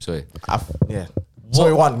 sir. Sorry. Yeah. So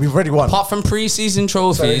we won. We've already won. Apart from pre-season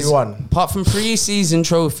trophies,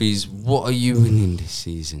 what are you winning this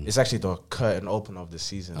season? It's actually the curtain opener of the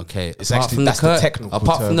season. Okay. It's actually the technical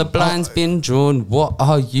Apart term. from the blinds being drawn, what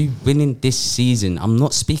are you winning this season? I'm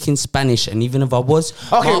not speaking Spanish, and even if I was,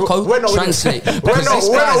 Okay, Marco, we're not translate. winning. We're not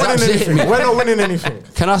winning anything. We're not winning anything.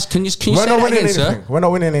 Can you say We're not that winning again, sir? anything. We're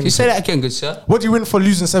not winning anything. Can you say that again, good sir? What do you win for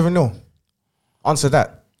losing 7-0? Answer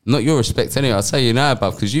that. Not your respect anyway. I'll tell you now,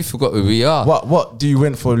 bruv, because you forgot who we are. What do you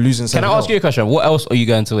win for losing 7-0? Can I ask you a question? What else are you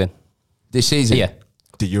going to win This season? Yeah.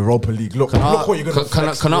 The Europa League. Look what you're going to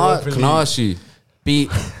flex. Can I ask you, be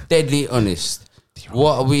deadly honest,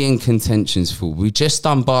 what are we in contentions for? We just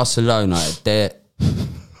done Barcelona. They're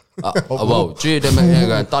drew them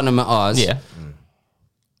and done them at ours. Yeah.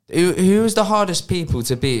 Who was the hardest people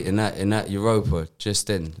to beat in that Europa just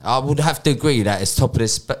then? I would have to agree that it's top of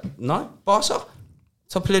the Barca,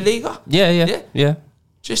 top of the Liga. Yeah.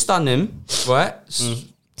 Just done them, right?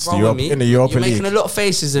 In the Europa You're League. making a lot of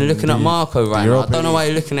faces and looking at Marco right now. I don't know why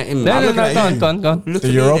you're looking at him. No, Look at go on. Look The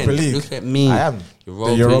at Europa me then. League. Look at me. I am. The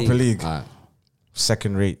Europa League. Right.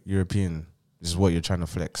 Second-rate European is what you're trying to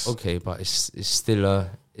flex. Okay, but it's still a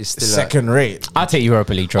Second rate. I'll take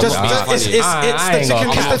Europa League trophy. It's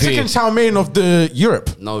the chicken chow mein of the Europe.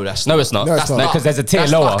 No, that's No, it's not. No, it's not. Because there's a tier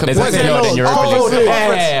That's lower. like a There's a What's tier it lower than Europa League. the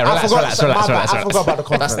Yeah, relax. I forgot about the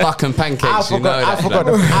conference. That's duck and pancakes. You know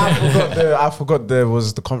that. I forgot there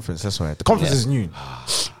was the conference. That's right. The conference is new.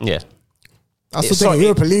 Yeah. I still think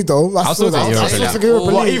Europa League though. I'll still take Europa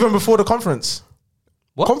League. What, even before the conference?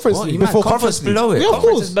 What? Conference What, League. you meant Before conference Conference League. below it? Yeah, of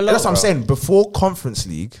Conference course. is below, That's what I'm bro. saying. Before Conference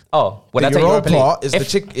League, Oh, would I the take Europa Europa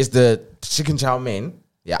League? is the chicken chow mein.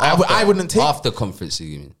 Yeah, I wouldn't take. After conference,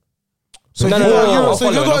 you mean? So No, if no, you no, got no, Euro- no, so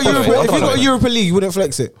if you follow got it, follow it, Europa- if follow you got it. Europa League, you wouldn't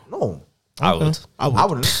flex it. No, I would. I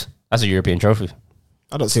wouldn't. That's a European trophy.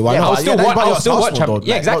 I don't see why Yeah, not. I'll but still yeah, watch. but I'll it's still watch. Arsenal, though.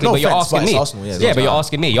 Yeah, exactly. No But you're offense, asking but it's me. Arsenal, yeah, Yeah, but you're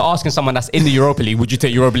asking me. You're asking someone that's in the Europa League. Would you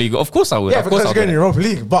take Europa League? Of course I would. Yeah, Of course because I you're in the would. Europa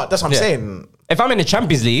League. But that's what I'm Yeah. saying. If I'm in the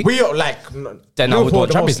Champions League, We are like Then I would Liverpool, want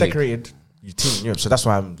the Champions most League. decorated team in Europe. So that's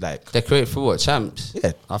why I'm like, Decorated for what? Champs?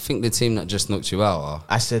 Yeah. I think the team that just knocked you out are.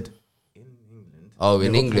 I said.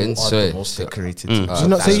 In England, are sorry. the most decorated. Did you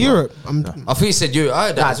not say Europe? I thought you said Europe. I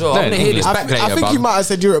heard that as well. No, I'm gonna hear this I back later. I think bruv. you might have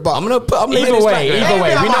said Europe, but I'm gonna either hear this way, back later. either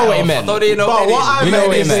way, we know what he meant. I don't even know But what I We know meant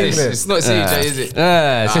what he is meant. England. It's not CJ, is it? it's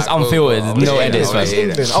just Alright, cool, unfiltered. cool. No Yeah, edits. no, Right? yeah.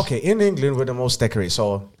 England. Okay, in England we're the most decorated.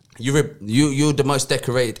 So You're the most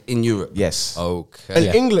decorated in Europe. yes. Okay.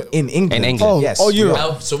 in England. In England. In England. Yes. Oh,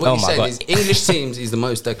 Europe. So what Oh you're my saying God. is English teams is the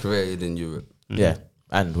most decorated in Europe. Yeah.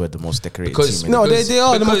 And we're the most decorated Because- team. No, Because- they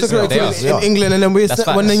are the most because- decorated They team are. in England, and then we're That's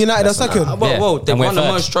when facts. United are second. Yeah. Well, they've And we're won the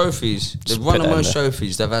third. most trophies. They've put won the that in most there.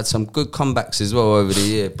 trophies. They've had some good comebacks as well over the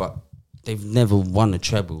year, but they've never won a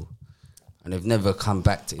treble. And they've never come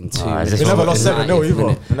back to in two. this We is never what lost we're 7-0 either.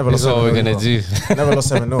 We never This lost is what we're 7-0 gonna either. do. Never lost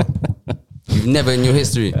 7-0. You've never in your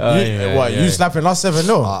history. You slapping us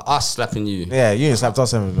 7-0? Us slapping you. Yeah, you ain't slapped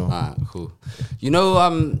us 7-0. Alright, cool. You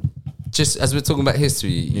know, just as we're talking about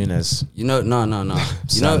history, Nunes. you know, no. You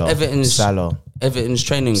know, Salah. Everton's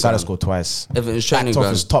training Salah ground. scored twice. Everton's training Backed off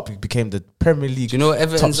ground. his top, he became the Premier League. Do you know what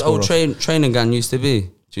Everton's top old scorer. training ground used to be? Do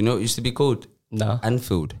you know what it used to be called? No.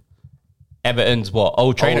 Anfield. Everton's what?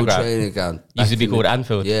 Old training Old ground. training ground. Used to be Back in called the-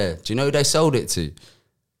 Anfield. Yeah. Do you know who they sold it to?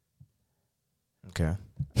 Okay.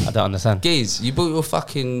 I don't understand. Geez, you bought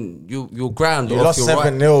your ground. You off lost your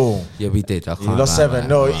 7-0. Yeah, we did. I can't You lost lie, 7-0.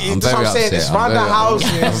 man. That's I'm what I'm very saying. It's upset. round the I'm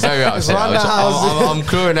houses. very It's upset. round the houses. I'm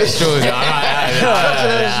clearing at straws.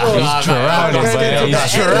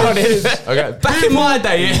 He's drowning. Okay, back in my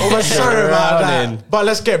day. Oh, sorry about Drowning. that. But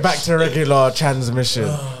let's get back to regular transmission.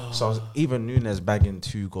 So even Nunes bagging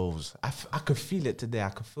 2 goals. I could feel it today. I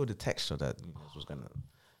could feel the texture that Nunes was gonna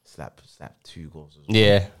slap 2 goals. As well.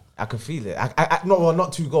 Yeah. I could feel it.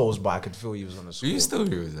 Not 2 goals, but I could feel he was gonna score. Whose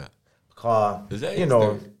story was that? Car, Is that you his know,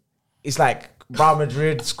 story? it's like Real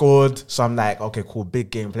Madrid scored, so I'm like, okay, cool, big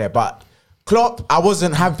game player. But Klopp, I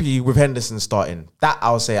wasn't happy with Henderson starting. That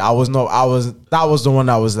I'll say, that was the one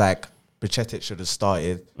that was like, Bajcetic should have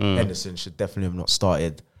started. Henderson should definitely have not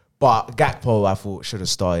started. But Gakpo, I thought, should have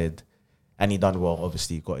started. And he done well,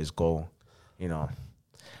 obviously, he got his goal, you know.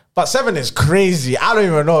 But 7 is crazy. I don't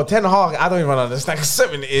even know. Ten Hag, I don't even understand.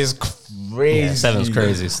 7 is crazy. Yeah, 7's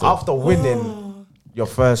crazy still. After winning your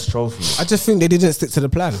first trophy. I just think they didn't stick to the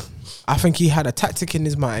plan. I think he had a tactic in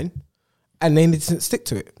his mind, and they didn't stick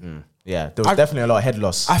to it. Yeah, there was definitely a lot of head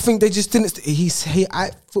loss. I think they just didn't.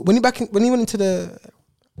 When he went into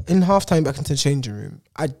in halftime back into the changing room,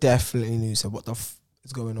 I definitely knew. So what the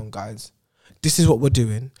is going on, guys? This is what we're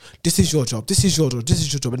doing. This is your job. This is your job. This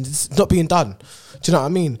is your job, and it's not being done. Do you know what I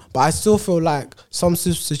mean? But I still feel like some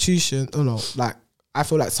substitution. Oh no, like I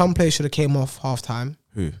feel like some players should have came off halftime.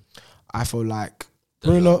 Who? I feel like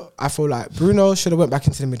Bruno. I feel like Bruno should have went back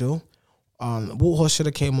into the middle. Warhorse should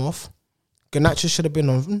have came off. Garnacho should have been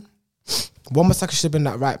on. Wan-Bissaka should have been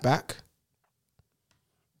that right back.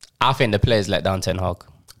 I think the players let down Ten Hag.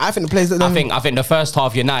 I think the players let down. I think the first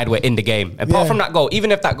half United were in the game. Apart from that goal,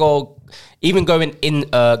 even if that goal, even going into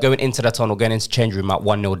the tunnel, going into the change room at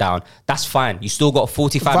 1-0 down, that's fine. You still got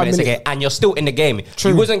 45 minutes to get, and you're still in the game. True.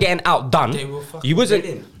 You wasn't getting outdone. You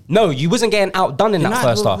wasn't. No, you wasn't getting outdone in that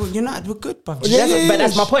first half. United were good, bruv. But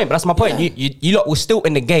that's my point. You lot were still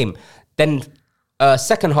in the game. Then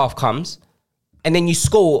second half comes, and then you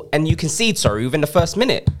score and you concede. Within the first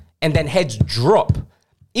minute, and then heads drop.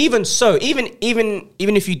 Even so, even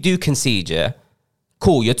if you do concede, yeah,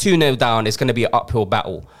 cool, you're 2-0 down, it's going to be an uphill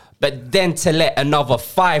battle. But then to let another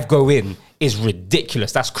 5 go in is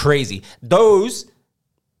ridiculous. That's crazy. That's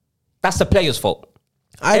the player's fault.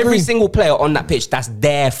 Every single player on that pitch, that's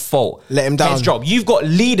their fault. Let him down. Heads drop. You've got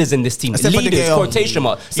leaders in this team. Leaders, quotation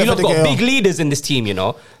mark. You've got big leaders in this team, you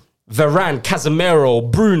know. Varane, Casemiro,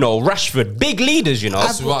 Bruno, Rashford, big leaders, you know.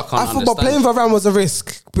 That's what I can't understand. But playing Varane was a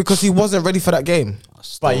risk because he wasn't ready for that game.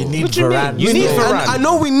 But you need Varane. You need Varane. I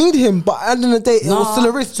know we need him, but at the end of the day, it was still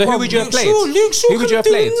a risk. So who would you have played? Luke Shaw could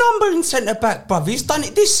do number in centre back, bruv. He's done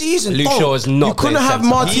it this season. Luke Shaw is not. You couldn't have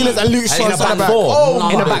Martinez and Luke Shaw in a back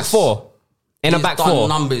four. In a back four. In a back four.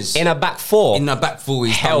 Numbers. In a back four. In a back four,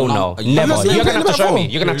 he's hell no. Never. You're gonna have to show me.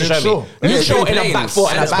 Luke Shaw in a back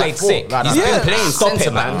four and has played sick. He's been playing. Stop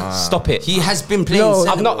it, man. Stop it. He has been playing.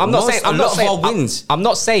 I'm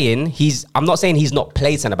not saying he's not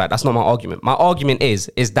played centre back. That's not my argument. My argument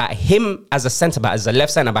is that him as a centre back, as a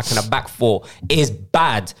left centre back in a back four is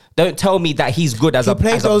bad. Don't tell me that he's good as a back. He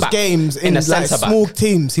played those games in like small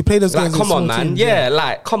teams. He played those games. Come on, man. Yeah,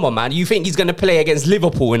 like come on, man. You think he's gonna play against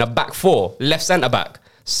Liverpool in a back four, left centre back?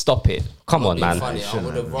 Stop it. Come on, man.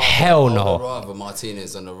 Hell no. I would rather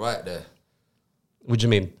Martinez on the right there. What do you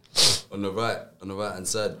mean? On the right hand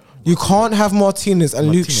side. You can't have Martinez and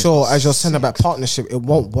Luke Shaw as your centre back partnership. It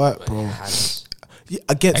won't work, bro.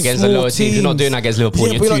 Against the lower teams, you're not doing that against Liverpool.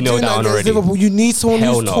 You're 2-0 down already. Liverpool. You need someone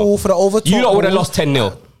who's tall for the overtop. You lot would have lost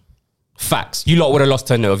 10-0. Facts. You lot would have lost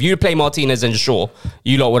 10-0. If you play Martinez and Shaw,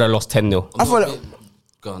 you lot would have lost 10-0. I thought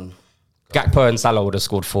gone. Gakpo and Salah would have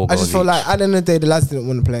scored 4 goals. I just felt like at the end of the day, the lads didn't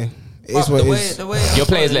want to play. It is what it is. Your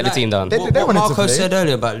players let the team down. What Marco said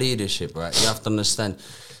earlier about leadership, right? You have to understand.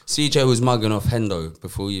 CJ was mugging off Hendo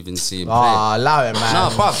before you even see him play. Allow it, man. No,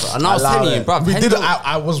 bruv. And I was telling you, bruv.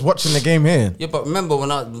 I was watching the game here. Yeah, but remember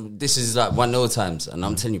this is like 1-0 times, and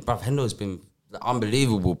I'm telling you, bruv, Hendo's been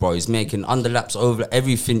unbelievable, bro. He's making underlaps over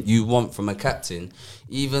everything you want from a captain,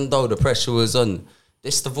 even though the pressure was on.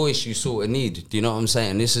 This is the voice you sort of need. Do you know what I'm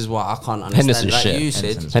saying? This is why I can't understand. Henderson's like shit. you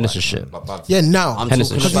said. Henderson's shit. Yeah, now. Because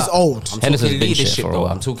he's old. I'm talking leadership, though.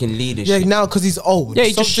 I'm talking leadership. Yeah, now because he's old. Yeah,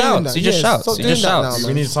 he just shouts. He just shouts.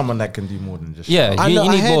 We need someone that can do more than just shout. Yeah, you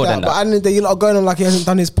need more than that. But at the end of the day, you're not going on like he hasn't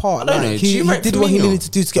done his part. I don't know. He did what he needed to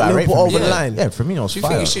do to get Liverpool over the line. Yeah, Firmino's fire. Do you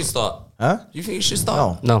think he should start? Huh? Do you think he should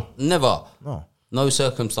start? No. Never? No. No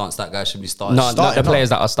circumstance that guy should be starting. No, not the players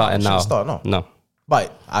that are starting now. No.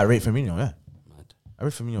 But I rate Firmino, yeah.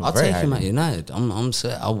 I'll take him at United. I'm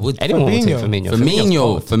saying I would. Anyone would take Firmino.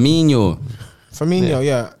 Firmino,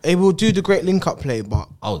 yeah. He will do the great link-up play, but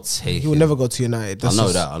I'll take he will never go to United. I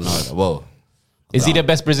know that. Well, is he the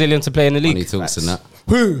best Brazilian to play in the league? He talks in that.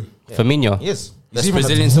 Who? Firmino. Yes. Best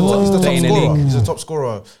Brazilian to play in the league. He's the top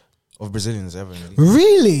scorer of Brazilians ever in the league.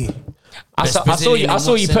 Really? I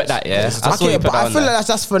saw you put that, yeah. I feel like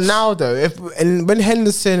that's for now, though. When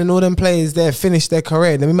Henderson and all them players there finish their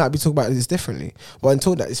career, then we might be talking about this differently. But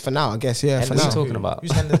until that, it's for now, I guess. Yeah, for now. What are you talking about?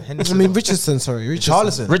 Who's Henderson? I mean, Richardson.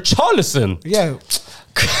 Richarlison. Yeah.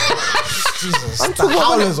 Jesus. The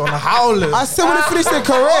howlers on the howlers. I said when they finish their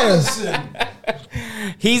careers.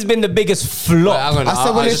 He's been the biggest flop. I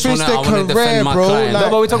said when they finished their career, bro. No,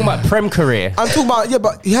 but we're talking about Prem career. I'm talking about,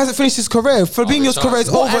 but he hasn't finished his career. Fabinho's career is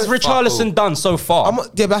over. What has Richarlison done so far?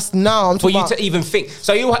 That's now. I'm talking about. For you to even think.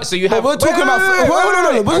 So you have. We're talking about. We're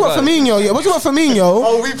talking about Firmino. Yeah, we're talking about Firmino.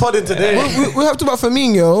 Oh, we podded today. We have to talk about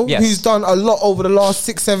Firmino, who's done a lot over the last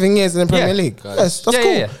 6-7 years in the Premier League. Yes, that's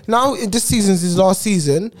cool. Now this season's his last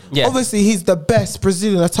season. Obviously, he's the best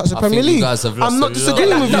Brazilian to touch the Premier League. I'm not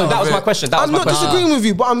disagreeing with you. No, that was my question. I'm not disagreeing with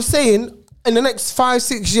you, but I'm saying in the next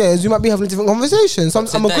 5-6 years, we might be having a different conversation. So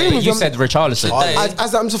I'm agreeing with you. You said Richarlison.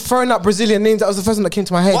 As I'm just throwing out Brazilian names, that was the first one that came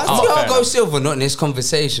to my head. Why is Thiago Silva not in this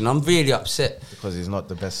conversation? I'm really upset. Because he's not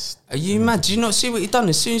the best. Are you mad? Do you not see what he done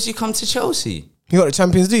as soon as he come to Chelsea? He got the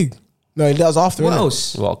Champions League. No, that was after. What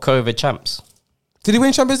else? Well, COVID champs. Did he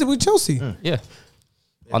win Champions League with Chelsea? Yeah.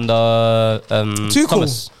 Under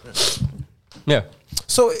Thomas. Yeah.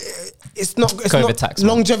 So it's not COVID tax,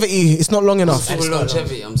 longevity. It's not long enough. It's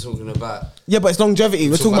longevity I'm talking about. Yeah, but it's longevity.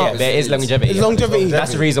 We're talking about. There is longevity. It's longevity.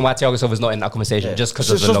 That's the reason why Thiago Silva's not in that conversation, just because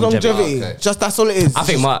of the longevity. Okay. Just that's all it is. I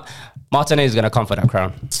think Martinez is going to come for that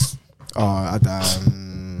crown.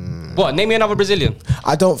 What? Name me another Brazilian.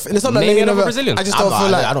 I don't. It's not name me another Brazilian. I just don't feel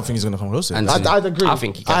like. I don't think he's going to come close. I agree. I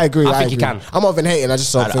think he can. I agree. I think he can. I'm not even hating. I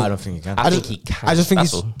just don't think. I don't think he can. I think he can. I just think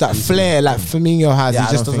he's that flair like Firmino has. He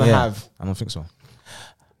just doesn't have. I don't think so.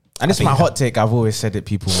 And it's my hot take. I've always said it.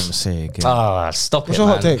 People want to say it again. Stop What's it, your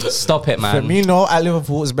man. hot take? Stop it, man. Firmino at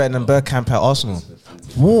Liverpool is better than Bergkamp at Arsenal.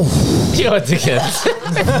 You're a dickhead.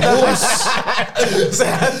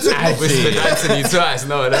 Anthony twice.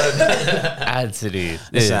 No. Anthony.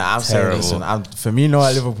 Listen, I'm terrible. saying, Firmino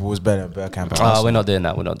at Liverpool is better than Bergkamp at Arsenal. We're not doing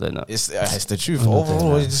that. It's the truth.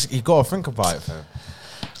 Overall, you got to think about it, fam.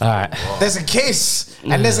 All right. There's a case,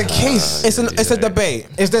 and there's a case. It's a debate.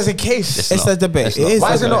 There's a case. It's a debate.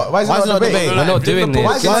 Why is it not? Why is it not a debate? We're not doing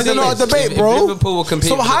this. Why is it not a debate, bro? Liverpool will compete.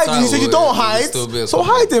 So hiding. You said you don't hide. So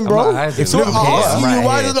hiding, bro. So I'm asking you,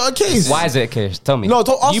 why is it not a case? Why is it a case? Tell me. No,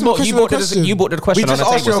 don't ask me a question. You brought the question on the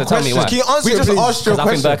table, so tell me why. Can you answer We just asked you a Because I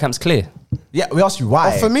think question. Bergkamp's clear. Yeah, we asked you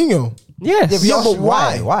why. Firmino. Yes. We asked but you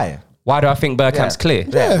why? Why? Why do I think Bergkamp's clear?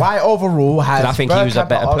 Yeah. Why overall has Because I think he was a Bergkamp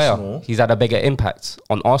better at player. Arsenal? He's had a bigger impact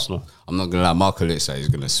on Arsenal. I'm not gonna lie. Marco looks like he's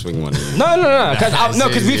gonna swing one. No.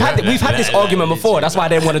 Because we've had this argument before. That's why I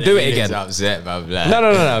didn't want to do it again. He's upset, bro.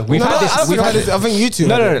 No. We've had this. I think you two.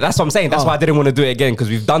 No. That's what I'm saying. That's why I didn't want to do it again because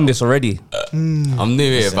we've done this already. I'm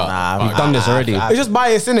new here, but we've done this already. It's just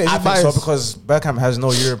bias, innit? I think so because Bergkamp has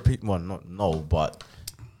no European. Well, but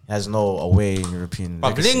he has no away in European. But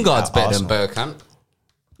legacy Lingard's at better than Arsenal. Bergkamp.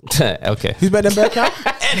 Okay. He's better than Bergkamp?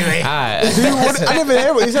 Anyway, Alright. I never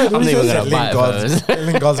hear what he said. I'm not even gonna bite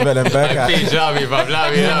Lingard's better than Bergkamp. Please, love me, bro.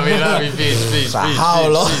 Love me, please. How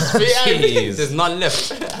long? Jeez. There's none left.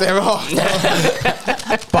 There are.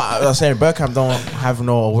 But I was saying Bergkamp don't have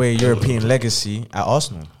no away European legacy at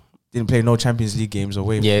Arsenal. Didn't play no Champions League games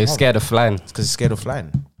away. Yeah, he's scared of flying. because he's scared of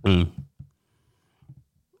flying. Mm.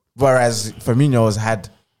 Whereas Firmino has had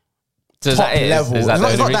So is top that it? level. Is that No,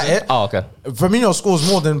 the it's only not that reason? it. Oh, okay. Firmino scores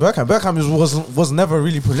more than Bergkamp. Bergkamp was never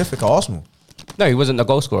really prolific at Arsenal. No, he wasn't a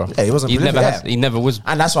goal scorer. Yeah, he wasn't He prolific, never yeah. has. He never was.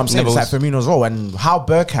 And that's what I'm saying. It's like Firmino's role and how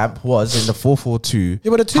Bergkamp was in the 4-4-2. Yeah,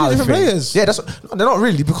 but they're two how different different- players. Yeah, they're not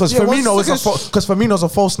really because Firmino's a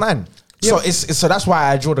false nine. So so that's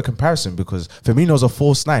why I draw the comparison because Firmino's a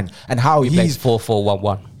false nine and how He plays he's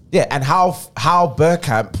 4-4-1-1. yeah, and how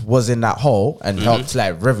Bergkamp was in that hole and helped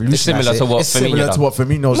like revolutionize It's similar to what It's similar Firmino to what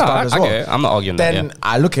Firmino's No, done as I well. get it. I'm not arguing Then that.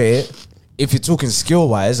 I look at it. If you're talking skill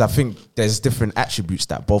wise, I think there's different attributes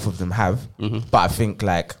that both of them have. But I think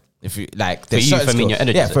like if you like, there's you, certain Firmino, skill-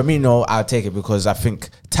 energy yeah, set. Firmino, I'll take it because I think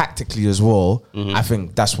tactically as well. I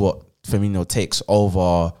think that's what Firmino takes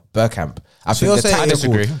over Bergkamp. I So you're think the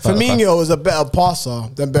saying tactical. Firmino is a better passer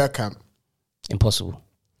than Bergkamp? Impossible.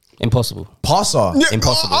 passer. Yeah,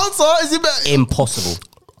 Impossible. Answer, is he better? Impossible.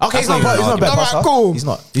 Okay, he's That's not not a even better an passer. argument. Alright, cool. He's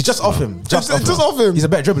not. He's just off him. Just off him. He's a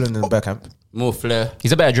better dribbler than Bergkamp. More flair.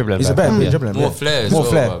 He's a better dribbler. He's a better dribbler. More flair as More well,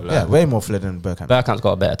 flair. bro, Yeah, like- way more flair than Bergkamp. Bergkamp's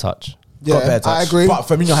got a better touch. Got a Yeah, better touch. I agree. But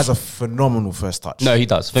Firmino has a phenomenal first touch. No, he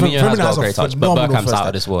does. Firmino has got a great touch, but phenomenal Bergkamp's first out of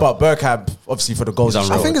touch. this world. But Bergkamp, obviously, for the goals, He's he's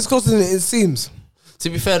I unreal. think it's closer than it seems. To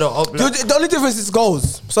be fair, though, The only difference is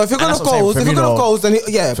goals. So if you're going And to that's what I'm goals, saying, if you're going to Firmino- goals, then but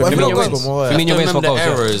if you're Firmino not wins. goals, more, yeah. Firmino wins for remember goals. the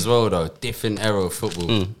Yeah. era as well, though. Different era of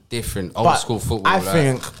football. Different old But school football. I like.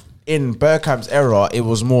 think in Bergkamp's era, it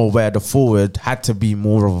was more where the forward had to be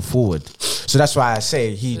more of a forward. So that's why I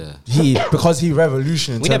say he because he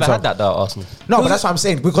revolutionized. We never had that though at Arsenal. No, but that's what I'm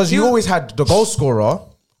saying because you always had the goal scorer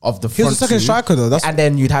of the front. He was the second striker though. And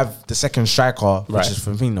then you'd have the second striker, which is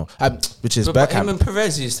Firmino, which is But him Bergkamp. and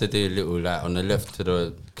Perez used to do a little like on the left to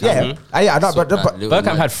the Yeah, I know, but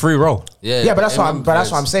Bergkamp had free roll. but that's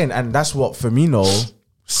what I'm saying, and that's what Firmino.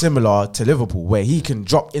 Similar to Liverpool, where he can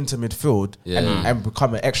drop into midfield and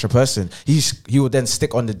become an extra person. He will then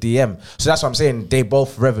stick on the DM. So that's what I'm saying. They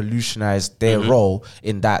both revolutionized their role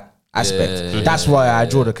in that aspect. That's why I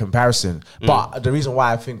draw the comparison. But the reason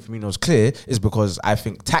why I think Firmino's clear is because I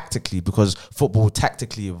think tactically, because football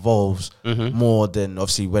tactically evolves more than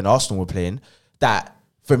obviously when Arsenal were playing, that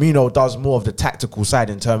Firmino does more of the tactical side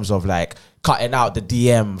in terms of like cutting out the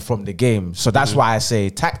DM from the game. So that's why I say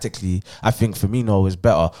tactically, I think Firmino is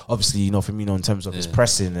better. Obviously, you know, Firmino in terms of his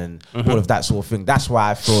pressing and all of that sort of thing. That's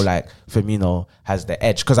why I feel like Firmino has the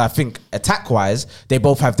edge. Because I think attack-wise, they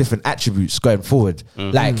both have different attributes going forward.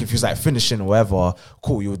 Like if he's like finishing or whatever,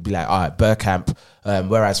 cool, you would be like, all right, Bergkamp.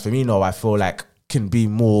 Whereas Firmino, I feel like can be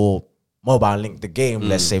more mobile link the game,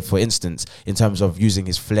 let's say, for instance, in terms of using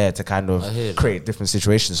his flair to kind of create different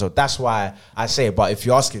situations. So that's why I say it. But if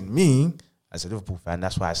you're asking me, as a Liverpool fan,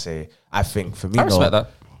 that's why I say I think Firmino. I respect that.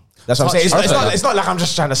 That's what I'm saying. It's not like I'm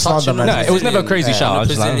just trying to slander man. No, it was never a crazy shout. On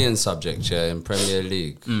the Brazilian subject, in Premier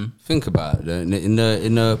League. Think about it. In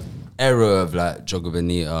the era of like Jogo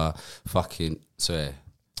Bonito, fucking sorry.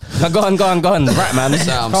 No, go on. Right, man.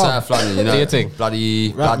 I'm South London, you know. Do your thing.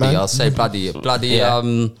 Bloody. I'll say bloody.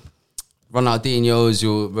 Ronaldinho's,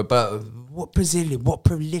 Roberto. What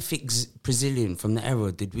prolific Brazilian from the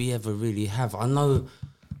era did we ever really have? I know.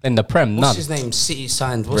 In the Prem, none. What's his name? City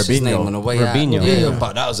signed. What's his name on the way out? Yeah,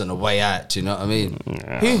 but that was on the way out. Do you know what I mean?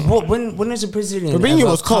 When is a Brazilian? Robinho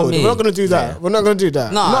was cold. We're not going to do that. We're not going to do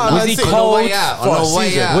that. No, was he cold? On the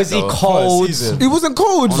way out. Was he cold? He wasn't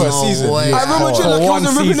cold for a season. I remember like he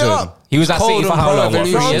wasn't ripping it up. He was at City for how long? 3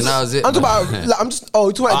 years? That was it. I'm talking about. Like, I'm just. Oh,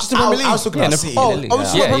 you talking about just the Premier League? I was talking about City. Oh, I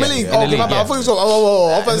was talking about Premier League. Oh, I thought you was.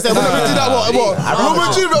 Oh, I was saying we're not going to do that. What?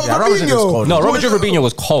 Robinho. No, Robinho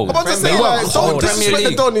was cold. I'm about to say like, don't disrespect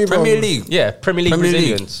the Donny, bro. Premier League. Yeah, Premier League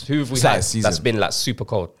Brazilians. Who have we had that's been like super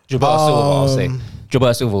cold? Gilberto Silva, I'll say.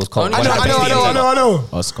 Gilberto Silva was cold. I know.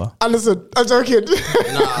 Oscar. And listen, I'm joking. You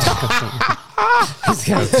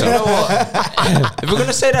know what? If we're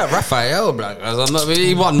gonna say that, Raphael, I'm not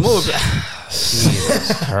really one more.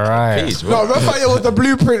 Right. Please, no, Raphael was the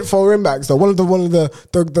blueprint for wing backs. Though one of the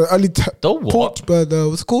early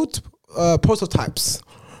what's it called prototypes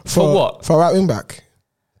for what for right wing back.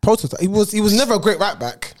 Prototype. He was never a great right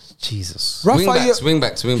back. Jesus. Raphael, wing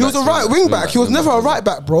backs. He was a right wing back. He was never a right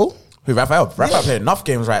back, bro. Who, Raphael played enough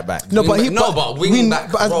games right back. No, but wing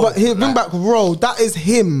back role, that is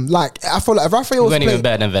him. Like I feel like Raphael was even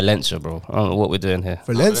better than Valencia, bro. I don't know what we're doing here.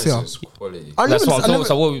 Valencia. That's what I'm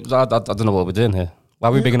talking. So I don't know what we're doing here. Why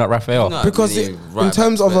are we bigging up Raphael? No, because in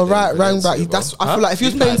terms of a right back, I feel like if he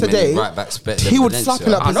was playing today, he would slap in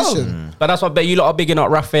that position. But that's why I bet you lot are bigging up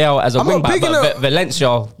Raphael as a wing back. But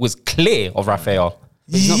Valencia was clear of Raphael.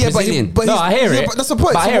 Yeah, but no, I hear it. But that's the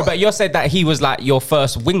point. But I hear it. But you said that he was like your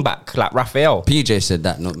first wing back, like Raphael. PJ said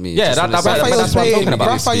that, not me. Yeah, that's what I'm talking about.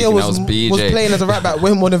 Raphael was playing as a right back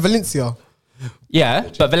way more than Valencia. Yeah,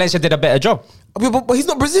 but Valencia did a better job. But he's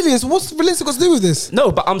not Brazilian, so what's Valencia got to do with this?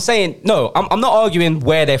 No, but I'm saying, I'm not arguing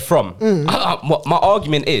where they're from. My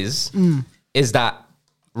argument is that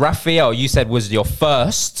Raphael, you said, was your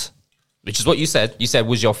first, which is what you said. You said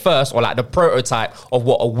was your first, or like the prototype of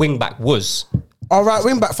what a wing back was. All right,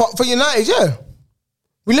 wing back for United, yeah.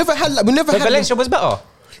 We never had. Valencia was better.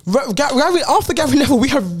 After Gary Neville, we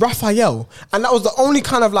had Raphael, and that was the only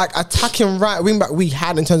kind of like attacking right wing back we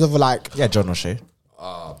had in terms of like. Yeah, John O'Shea.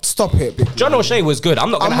 Stop it. John O'Shea was good.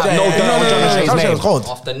 I'm not gonna have no doubt on John O'Shea's name.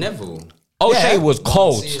 After Neville. O'Shea was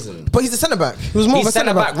cold. But he's a centre back. He was more of a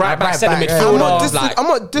centre back, right back, centre midfielder. I'm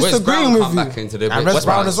not disagreeing with you. And West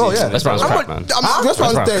Brown as well, yeah. West Brown's crap, man. West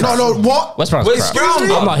Brown's dead. No, what? West Brown's crap.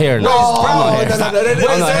 I'm not hearing that.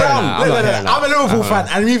 I'm a Liverpool fan,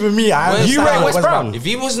 and even me, you rate West Brown. If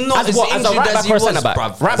he was not as injured as he was, right back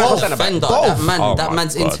or centre back, that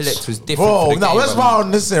man's intellect was different. Bro, no, West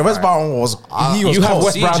Brown. Listen, West Brown was. You have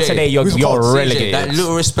West Brown today, you're relegated. That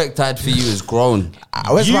little respect I had for you has grown.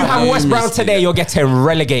 You have West Brown today, you're getting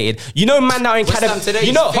relegated. You know, man, now in academy.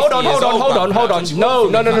 You know, hold on. No,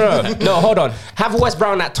 hold on. Have West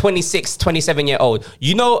Brown at 26, 27-year-old.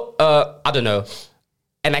 You know, I don't know.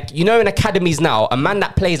 And like, you know, in academies now, a man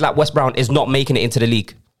that plays like West Brown is not making it into the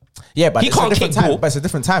league. Yeah, but he can't kick ball. But it's a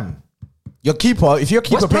different time. Your keeper, if your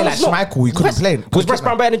keeper played like Schmeichel, he couldn't play. Was West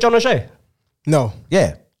Brown better than John O'Shea? No.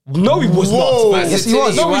 Yeah. No, he was not. Yes, he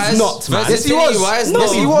was. No, he's not, man. Yes, he was.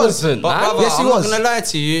 No, he wasn't. But brother, yes, he I'm was. not gonna lie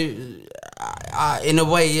to you. in a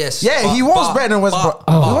way, yes. Yeah, he was better than West Brom.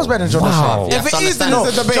 He was better than John O'Shea. If it is, then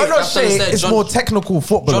it's a debate. John O'Shea is more technical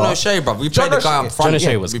footballer. John O'Shea, bro. We played the guy up front. John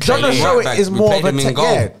O'Shea was John O'Shea is more of a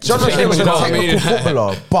John O'Shea was a technical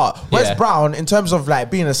footballer, but Wes Brown, in terms of like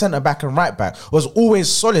being a centre back and right back, was always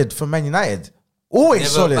solid for Man United.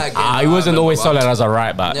 Always solid. He wasn't always solid as a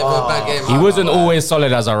right back. He wasn't always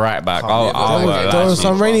solid as a right back. There were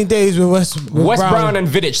some rainy days with West Brown and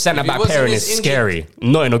Vidic centre back pairing is scary,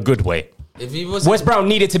 not in a good way. West Brown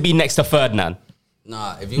needed to be next to Ferdinand.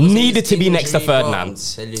 Nah, if he needed to be next to Ferdinand. I'm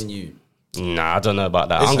telling you. Nah, I don't know about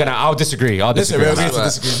that. I'll disagree. I'll disagree.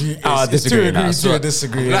 Disagree.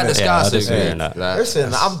 Like the Scouts disagree.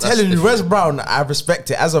 Listen, I'm telling you, West Brown, I respect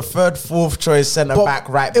it as a third, fourth choice centre back,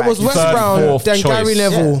 right back. It was West Brown, then Gary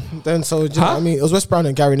Neville. Then do you know what I mean? It was West Brown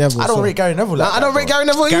and Gary Neville. I don't rate Gary Neville. I don't rate Gary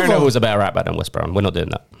Neville either. Gary Neville was a better right back than West Brown. We're not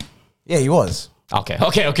doing that. Yeah, he was. Okay.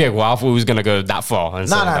 Well, I thought we was gonna go that far.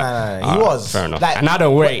 No. He was. Fair enough. And I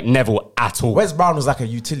don't rate Neville at all. West Brown was like a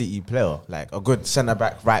utility player, like a good centre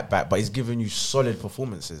back, right back, but he's giving you solid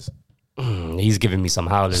performances. He's giving me some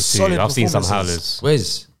howlers too. I've seen some howlers.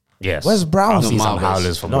 Wes? Yes. Wes Brown. I've seen some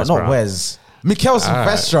howlers from Wes Brown. Not Wes. Mikel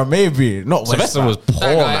Silvestre, maybe. Not Wes. Sylvester was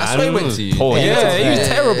poor, man. He went to you. Poor. Yeah, he was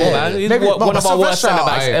terrible, man. He's one of our worst centre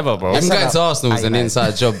backs ever, bro. Him going to Arsenal was an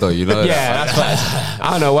inside job, though. You know. Yeah, that's right.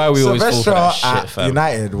 I don't know why we always fall for that shit, fam.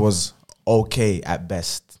 United was okay at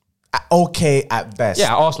best.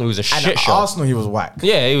 Yeah, Arsenal was a shit show. Arsenal, he was whack.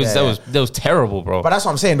 Yeah, he was. That was terrible, bro. But that's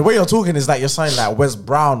what I'm saying. The way you're talking is like you're saying that West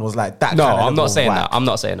Brown was like that. No, I'm not saying that. I'm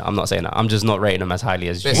not saying that. I'm just not rating him as highly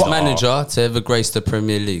as you. Best manager to ever grace the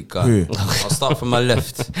Premier League. Go. I'll start from my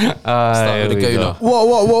left. Start with the Gooner.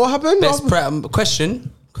 What happened? Best question.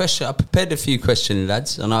 I prepared a few questions,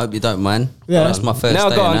 lads, and I hope you don't mind. Yeah, that's my first. No,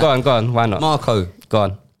 day go on. Why not? Marco, go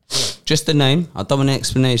on. Just the name. I don't want an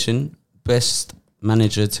explanation. Best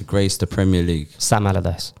manager to grace the Premier League. Sam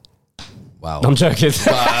Allardyce. Wow. I'm joking.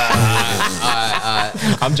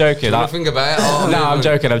 I'm joking. Think about it. No, I'm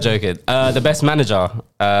joking. The best manager.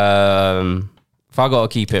 If I gotta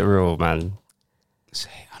keep it real, man.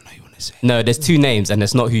 Say it. I know you want to say it. No, there's two names, and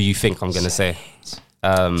it's not who you think I'm gonna say.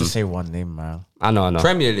 Just say one name, man. I know.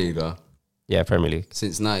 Premier League, though. Yeah, Premier League.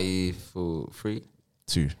 Since 93?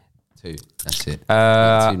 Two. That's it.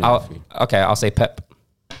 I'll say Pep.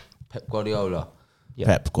 Pep Guardiola. Yeah.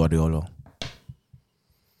 Pep Guardiola.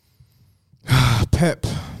 Pep.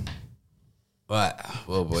 Right.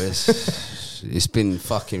 Well, boys, it's been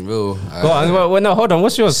fucking real. Go on. Well, no, hold on.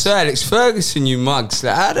 What's yours? Sir Alex Ferguson, you mugs.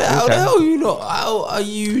 Like, how the hell are you not? How are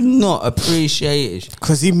you not appreciated?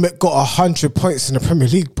 Because he got 100 points in the Premier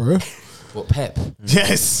League, bro. What, Pep?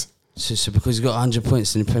 Yes. So because he got 100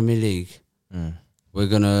 points in the Premier League, we're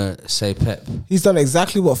gonna say Pep. He's done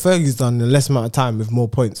exactly what Fergie's done in less amount of time with more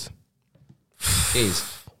points.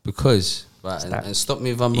 Because right, and stop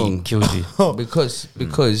me if I'm wrong. Killed you.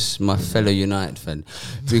 because my fellow United fan.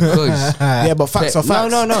 Because yeah, but facts are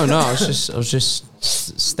facts. No. I was just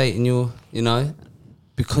stating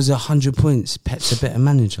because of 100 points, Pep's a better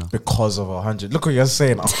manager. Because of 100. Look what you're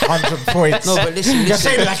saying. 100 points. No, but listen. You're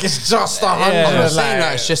saying like it's just 100. I'm not saying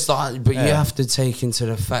that it's just 100, but you have to take into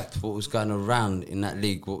the fact what was going around in that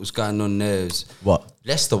league, what was going on there. What?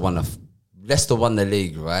 Leicester won the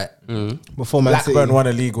league, right? Before Man City. Blackburn won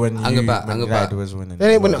a league when United was winning. They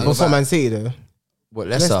didn't win it before Man City, though. What,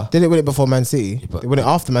 Leicester? They didn't win it before Man City. They won it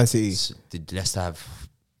after Man City. Did Leicester have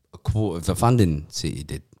a quarter of the funding City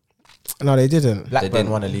did? No, they didn't. Blackburn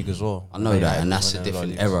won a league as well. I know that, and that's a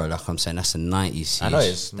different era. Like I'm saying, that's a 90s. I know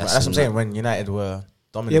it's. That's what I'm saying. When United were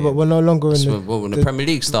dominant. Yeah, but we're no longer in the. Well, when the Premier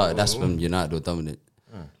League started, that's when United were dominant.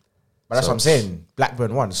 But that's what I'm saying.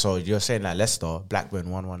 Blackburn won. So you're saying like Leicester, Blackburn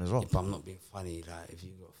won one as well. Yeah, but I'm not being funny. Like if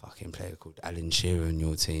you got a fucking player called Alan Shearer in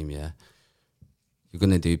your team, yeah, you're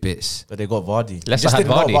gonna do bits. But they got Vardy. Leicester had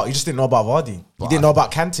Vardy. You just didn't know about Vardy. You didn't know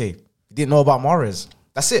about Kante. You didn't know about Morris.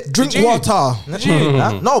 That's it. Drink water.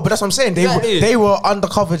 No, but that's what I'm saying. They were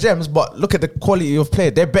undercover gems, but look at the quality of play.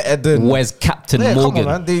 They're better than. Where's Captain Morgan?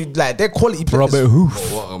 Come on, man. They're quality players. Robert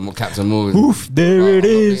Hoof. What, Captain Morgan? Hoof. There it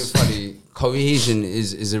is. Funny. Cohesion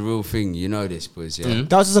is a real thing. You know this, boys. Yeah.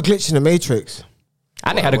 That was just a glitch in the Matrix.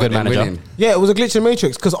 And they had a good manager. Winning. Yeah, it was a glitch in the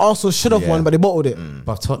Matrix because Arsenal should have won, but they bottled it.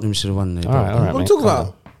 But Tottenham should have won. All right, What are you talking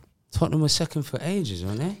about? Tottenham was second for ages,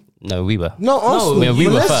 weren't they? No, we were. No, Arsenal. we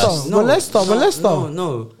were Leicester. first. Leicester.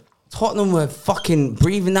 No. Tottenham were fucking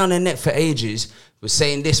breathing down their neck for ages. We're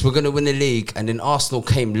saying this, we're going to win the league, and then Arsenal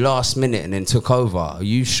came last minute and then took over. Are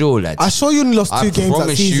you sure, lads? I saw you only lost 2 games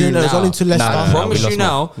that season. And it was only to Leicester. I promise you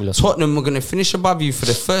now, Tottenham were going to finish above you for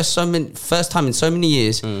the first time in so many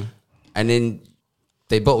years, and then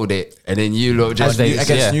they bottled it, and then you lot just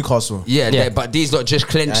against Newcastle. But these lot just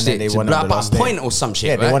clenched it. They won by a point or some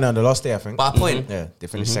shit. Yeah, they won on the last day, I think. By a point. Yeah, they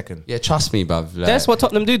finished second. Yeah, trust me, bruv. Like, that's what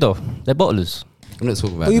Tottenham do, though. They're bottlers. I'm not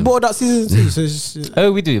talking about. You bought that season too.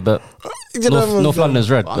 So we do, but North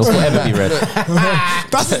London's red. It'll forever be red.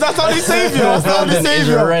 That's how they save you. That's how they save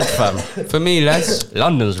you. Red, fam. For me, lads,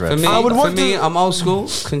 London's red. For me, I'm old school.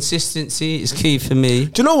 Consistency is key for me.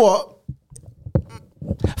 Do you know what?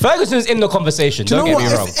 Ferguson's in the conversation. Don't get me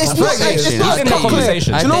wrong. It's not in the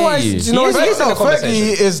conversation. Do you know why? He's in the conversation.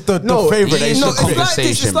 Fergie is the favourite.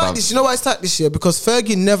 It's like this. You know why it's like this year? Because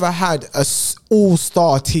Fergie never had a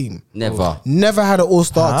all-star team. Never had an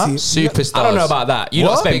all-star team. Superstars. I don't know about that. You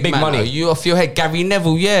don't spend big money. You off your head, Gary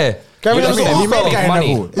Neville. Yeah. Gary Neville. He made Gary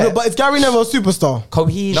Neville. No, but is Gary Neville a superstar?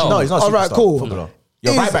 Cohesion. No, he's not a superstar. All right, cool.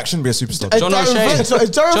 Your right back shouldn't be a superstar. John O'Shea.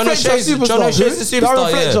 John O'Shea's a superstar. John O'Shea's the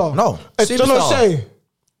superstar. No. John O'Shea.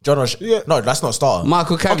 John O'Shea. No, that's not starter.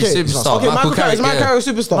 Michael Carrick superstar. Okay, Michael Carrick is Michael Carrick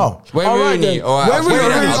superstar. No. Wayne Rooney. All right.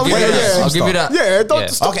 I'll give you that. Yeah, don't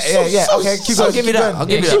stop. Okay, okay. Keep going. I'll give you that. I'll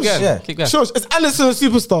give you that. Keep going. Sure, is Anderson a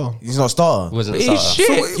superstar? He's not a starter. Wasn't a He's starter.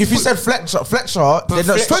 shit. If you said Fletcher, Fletcher was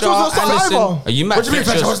not starter either. Are you mad? What do you mean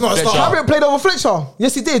Fletcher was not a starter? Carrick played over Fletcher.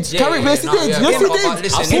 Yes, he did. Carrick, yes, he did. Yes, he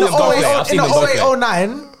did. I've seen him go play. I've seen him go play.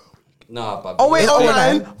 08-09. Nah, but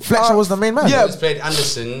 08-09, Fletcher was the main man. Yeah, it was played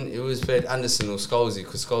Anderson. It was played Anderson or Scholesy,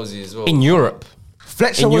 because Scholesy as well. In Europe.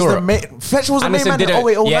 Fletcher was the main man in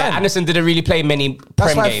 08-09. Yeah, Anderson didn't really play many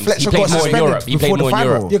Prem games. Fletcher He played more in Europe. He played more in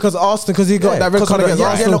Europe. Yeah, because Arsenal, because he got that red card against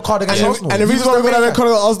Arsenal. And the reason why we got that red card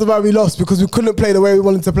against Arsenal, we lost because we couldn't play the way we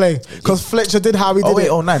wanted to play. Because Fletcher did how he did it.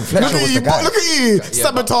 08-09, Fletcher was the guy. Look at you,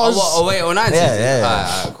 sabotage. 08-09.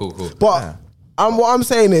 Yeah. Cool. But what I'm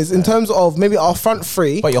saying is, in terms of maybe our front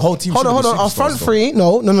three, but your whole team. Hold on. Our front three,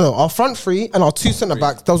 no. Our front three and our two centre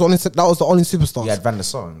backs. That was the only superstars. You had Van der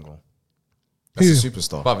Sar. That's a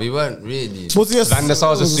superstar. But we weren't really. Van der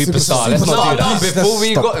Sar's a superstar. Let's not do that. Before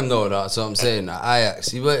we got him though, that's what I'm saying.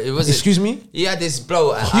 Ajax, it was. Excuse me. He had this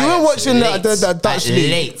blow. At you were watching the Dutch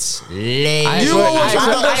league. Late. You were watching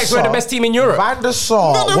Ajax were the best team in Europe. Van der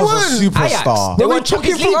Sar was a superstar. They were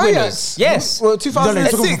Champions League winners. Yes. Well,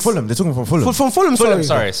 2006. They're talking from Fulham. From Fulham.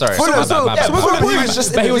 Sorry.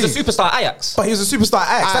 But he was a superstar at Ajax. But he was a superstar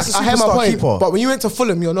at Ajax. That's a superstar keeper. But when you went to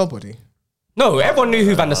Fulham, you're nobody. No, everyone knew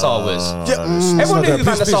who Van der Sar was. Everyone knew who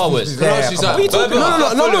Van der Sar was. No,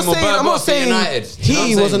 I'm not saying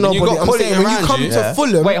he wasn't nobody. I'm saying when you come to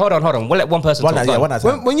Fulham. Wait, hold on. We'll let one person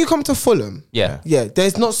talk. When you come to Fulham, yeah,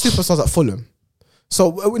 there's not superstars at Fulham.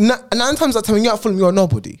 So 9 times out of 10, when you're at Fulham, you're a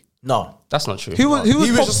nobody. No, that's not true. He was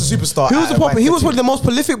just a superstar. He was probably the most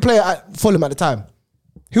prolific player at Fulham at the time.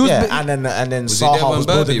 And then Zaha was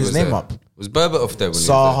building his name up. Was Berber off there?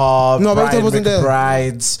 Zaha, no, Berber wasn't there.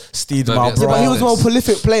 Brides, Steed but he was a more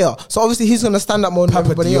prolific player, so obviously he's going to stand up more than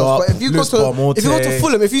everybody else. But if you go to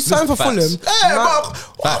Fulham, if you sign for Fulham,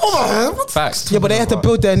 facts. Yeah, but they had to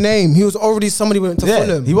build their name. He was already somebody who went to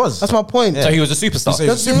Fulham. He was. That's my point. So he was a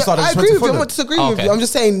superstar. I agree with you. I'm not disagreeing with you. I'm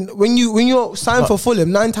just saying when you're signed for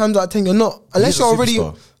Fulham, 9 times out of 10 you're not, unless you're already.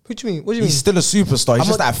 What do you mean? He's still a superstar. He's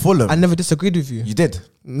just at Fulham. I never disagreed with you. You did.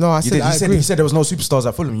 No, I said I agree. He said there was no superstars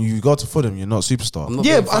at Fulham. You go to Fulham, you're not a superstar.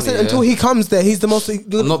 Yeah, but I said until he comes there, he's the most.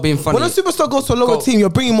 I'm not being funny. When a superstar goes to a lower team, you're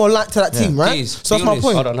bringing more light to that team, right? So that's my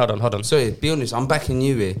point. Hold on. Sorry, be honest. I'm backing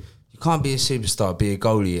you here. You can't be a superstar, be a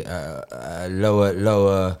goalie at lower.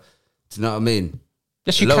 Do you know what I mean?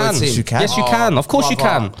 Yes, you can. Yes, you can. Of course, you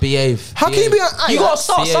can. Behave. How can you be? You gotta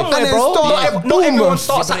start somewhere, bro. Not everyone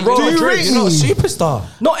starts at Real Madrid. You're not a superstar.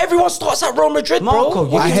 Not everyone starts at Real Madrid, bro. Marco,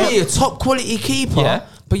 you can be a top quality keeper,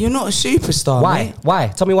 but you're not a superstar. Why? Mate. Why?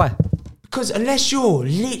 Tell me why. Because unless you're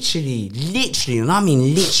literally, and I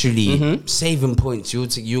mean literally, saving points, you're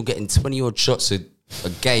getting 20-odd shots a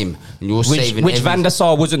game, and you're saving. Which Van der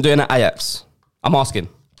Sar wasn't doing at Ajax. I'm asking.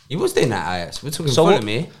 He was doing that at Ajax. We're talking Fulham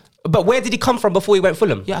here. But where did he come from before he went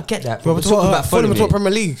Fulham? Yeah, I get that. We're talking about Fulham to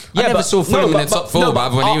Premier League. I never saw Fulham in the top 4,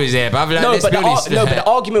 bruv, when he was there. But the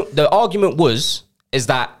argument is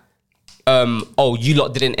that you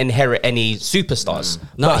lot didn't inherit any superstars.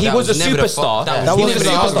 No, but he was a superstar. That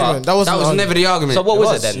was never the argument. So what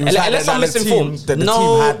was it then? Unless I'm misinformed.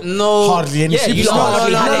 No. Hardly any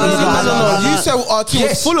superstars. No. You said our team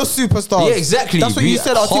was full of superstars. Yeah, exactly. That's what you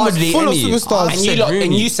said. Our team was full of superstars.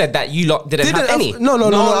 And you said that you lot didn't have any. No.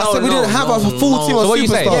 I said we didn't have a full team of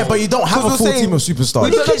superstars. Yeah, but you don't have a full team of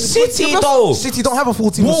superstars. Look at City though. City don't have a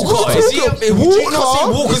full team of superstars. Would you not say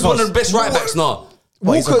Walker's one of the best right backs? No.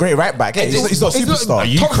 Well, he's a great right back. Yeah, he's not a superstar. Are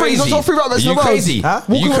you crazy? Top three right backs in the world. Crazy? Huh?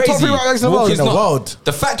 Walker's You top crazy? three right backs in the Walker's world. not.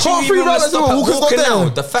 The fact Top you three even want right to backs in the stop world. at Walker's Walker not now, there.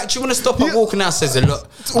 the fact you want to stop at Walker now says a lot.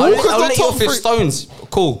 Walker's I'll not let you top off with three. Stones.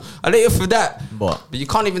 Cool. I'll let you off with that. But you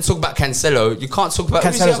can't even talk about Cancelo. You can't talk about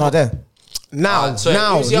Cancelo's not there. Now, Who's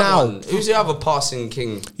the other passing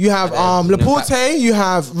king? You have Laporte, you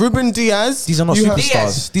have Ruben Diaz. These are not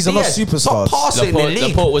superstars. These are not superstars. Top passer in the league.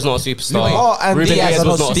 Laporte was not a superstar. Laporte and Ruben Diaz Diaz are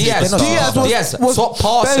was not not a Diaz. superstar. Diaz was top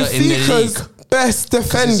passer in the Benfica's league. best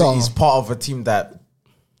defender. He's part of a team that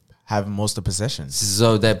have most of the possessions.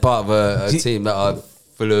 So they're part of a team that are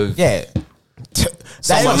full of That's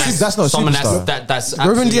not someone superstar. that's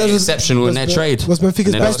Ruben absolutely Diaz exceptional in their trade. Was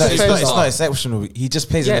Benfica's best It's defender. not exceptional. He just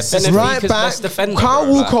plays in the Benfica- system. Right Benfica's back, best defender, Kyle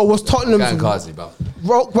bro. Walker was Going Tottenham's. Kazi, bro.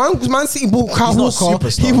 When Man City bought Kyle He's not a Walker,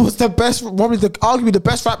 superstar. he was the best, probably arguably the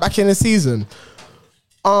best right back in the season.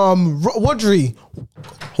 Rodri,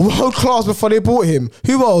 world class before they bought him.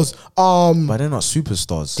 Who else? But they're not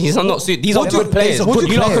superstars. These are not. These are What good do- players. these are good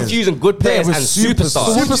You are players. confusing good players With and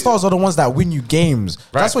superstars. Superstars are the ones that win you games.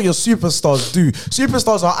 That's what your superstars do.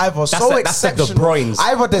 Superstars are either That's so like De exceptional. Bruyne's.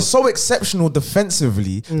 Either they're so exceptional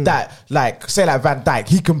defensively that, like, say like Van Dijk,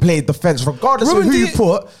 he can play defense regardless Ruben of who you Diaz-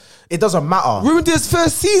 put. It doesn't matter. Ruben Diaz's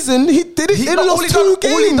first season, he did it. They All lost he 2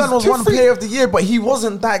 games. All he done was 2, one 3. player of the year, but he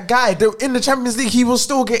wasn't that guy. In the Champions League, he was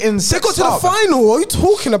still getting They sexed got to the up. final. What are you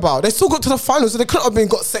talking about? They still got to the final, so they couldn't have been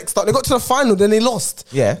got sexed up. They got to the final, then they lost.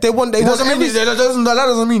 Yeah, They won. They It won. doesn't mean every- that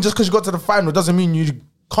doesn't mean just because you got to the final doesn't mean you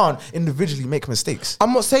can't individually make mistakes.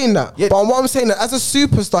 I'm not saying that, Yeah. but what I'm saying that as a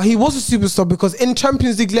superstar, he was a superstar because in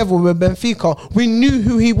Champions League level with Benfica, we knew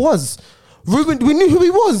who he was. We knew who he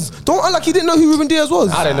was. Don't act like he didn't know who Ruben Diaz was.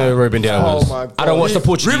 I don't know who Ruben Diaz was. my God. I don't watch the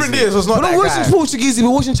Portuguese. Ruben league. Diaz was not We're not that watching guy. Portuguese, we're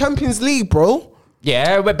watching Champions League, bro.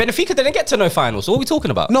 Yeah, but Benfica didn't get to no finals. So what are we talking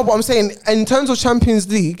about? No, but I'm saying in terms of Champions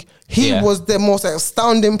League, he Yeah. was the most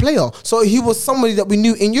astounding player. So he was somebody that we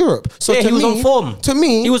knew in Europe. So Yeah, to he was me, on form. To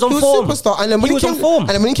me, He was on form. superstar. And then when He was came, on form. And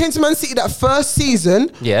then when he came to Man City that first season,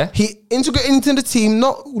 Yeah. he integrated into the team,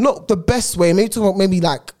 not the best way. Maybe talking about maybe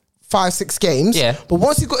like 5-6 games. Yeah. But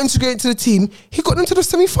once he got integrated to the team, he got them to the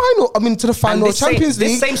semi-final. I mean, to the final of this same- Champions this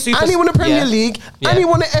League. same super- And he won the Premier Yeah. League. Yeah. And he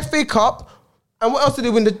won the FA Cup. And what else did they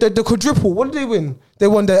win? The quadruple. What did they win? They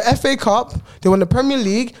won the FA Cup. They won the Premier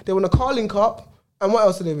League. They won the Carling Cup. And what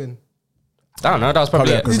else did they win? I don't know. That was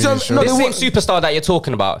probably it. You don't- no, This they same won- superstar that you're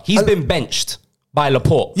talking about, he's been benched by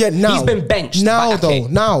Laporte. Yeah, now he's been benched now by though. Ake.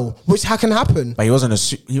 Now, which can happen. But he wasn't a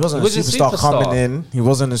superstar coming in. He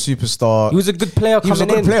wasn't a superstar. He was a good player He was a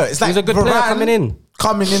coming good in. player. It's like he was a good player Varane coming in.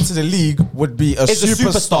 Coming into the league would be a Is a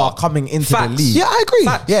superstar superstar. coming into Facts. the league. Yeah, I agree.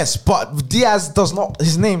 Facts. Yes, but Diaz does not.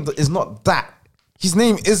 His name is not that. His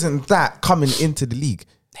name isn't that coming into the league.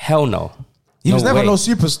 Hell no. He was never way. no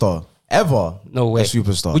superstar ever. No way. A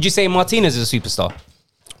superstar. Would you say Martinez is a superstar?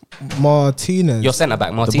 Martinez. Your centre back,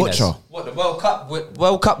 the Martinez. butcher What, the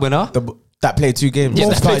World Cup winner? that played 2 games? Yeah, That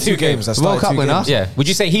that started played 2 games. That World started Cup 2 winner? games. Yeah. Would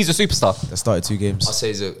you say he's a superstar? That started 2 games. I'll say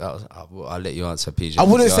he's I'll let you answer, PJ. I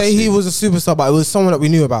wouldn't say he was a superstar, but it was someone that we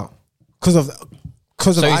knew about because of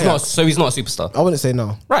So he's Ajax. not. So he's not a superstar, I wouldn't say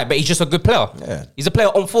no, right? But he's just a good player. Yeah. He's a player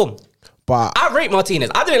on form. but I rate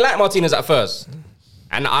Martinez. I didn't like Martinez at first,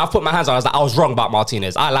 and I put my hands on. I was like, I was wrong about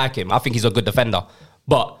Martinez. I like him. I think he's a good defender,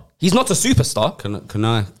 but he's not a superstar. Can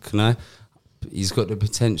I? He's got the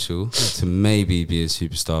potential to maybe be a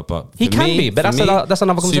superstar, but He for can me- be, but for that's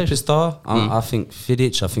another conversation. Superstar. I think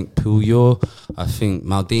Vidic. I think Puyol. I think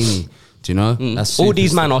Maldini. Do you know? That's All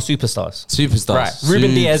these superstar. men are superstars. Superstars. Right.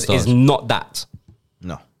 Ruben Diaz Superstars. is not that.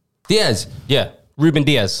 No. Diaz. Yeah. Ruben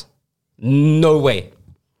Diaz. No way.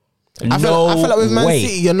 I feel like with Man way.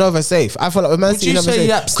 City you're never safe. I feel like with Man Would City you you're never say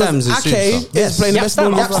safe. Jaap Stam's a 'Cause Ake superstar? is playing the Jaap best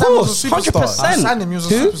Stam, ball of ever. course. 100%. 100%. I signed him. He was a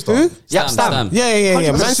Who? superstar. Who? Jaap Stam. Yeah.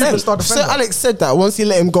 100% Man City. superstar defender. Sir Alex said that once he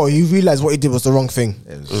let him go, he realized what he did was the wrong thing.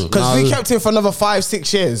 Because we kept him for another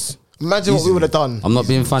 5-6 years. Imagine what we would have done. I'm not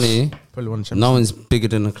being funny. Probably won the Champions No one's bigger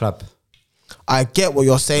than the club. I get what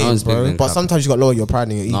you're No saying, one's bigger bro. than But Club. sometimes you got to lower your pride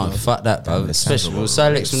in your ego. No, fuck that, bro. Especially with Sir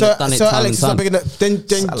Alex, Sir, done it Sir time Alex and is not time. big enough. Then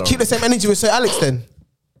Salah. keep the same energy with Sir Alex. Then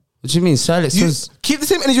What do you mean, Sir Alex? you was- keep the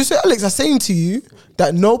same energy with Sir Alex. I'm saying to you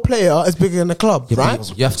that no player is bigger than the club, right?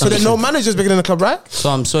 you have to So then no understand. manager is bigger than the club, right? So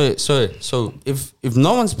I'm sorry. So if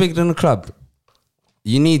no one's bigger than the club,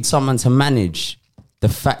 you need someone to manage the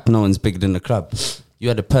fact no one's bigger than the club. You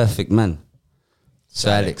had a perfect man,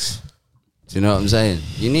 Sir Alex. Do you know what I'm saying?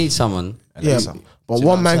 You need someone. Yeah, Alexa. but Do you know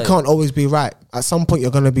one what man I'm can't always be right. At some point,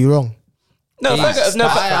 you're gonna be wrong. No, Yes, no,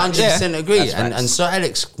 I 100% agree. That's And facts. Sir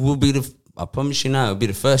Alex will be I promise you now, he'll be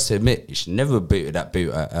the first to admit you should never have booted that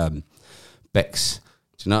boot at Bex.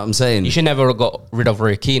 Do you know what I'm saying? You should never have got rid of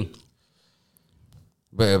Roy Keane.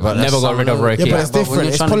 But never got rid of Roy Keane. Yeah, but it's different.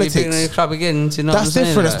 It's politics. Club again, do you know That's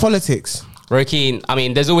different. It's politics. Roy Keane, I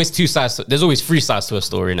mean, there's always two sides. There's always three sides to a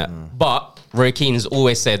story, innit? But Roy Keane's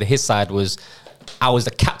always said his side was, I was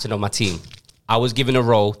the captain of my team. I was given a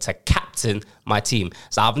role to captain my team.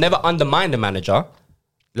 So I've never undermined the manager.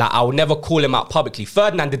 Like, I would never call him out publicly.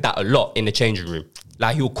 Ferdinand did that a lot in the changing room.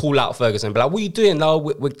 Like, he would call out Ferguson and be like, what are you doing? No,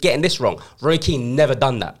 we're getting this wrong. Roy Keane never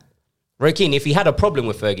done that. Roy Keane, if he had a problem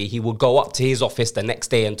with Fergie, he would go up to his office the next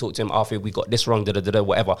day and talk to him, Arthur, we got this wrong,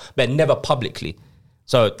 whatever. But never publicly.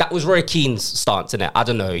 So that was Roy Keane's stance, innit? I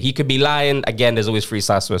don't know. He could be lying. Again, there's always three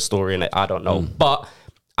sides to a story, innit? I don't know. But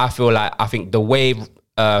I think the way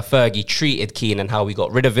Fergie treated Keane and how we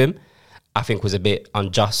got rid of him, I think was a bit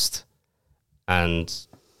unjust and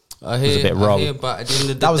was a bit wrong. But at the end of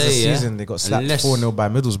the That was day, the season they got slapped 4-0 by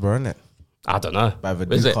Middlesbrough, innit? I don't know. By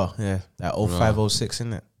Viduka, yeah. That 05-06,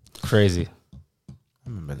 innit? Crazy. I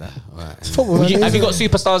remember that. Have you got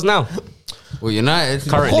superstars now? Well, United.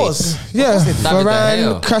 Currently. Of course. Yeah. David De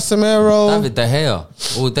Varane, Gea. Casemiro. David De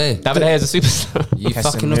Gea. All day. David De Gea is a superstar. You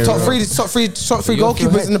fucking Casemiro. Top three You off your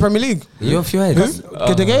goalkeepers head? in the Premier League. You off your head? De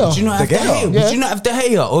Gea. Do you not have De Gea? Yeah. Would you not have De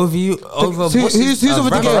Gea over you? Over Who's over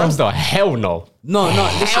De Gea? Ramsdale? Hell no. No.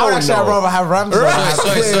 I'd rather have Ramsey.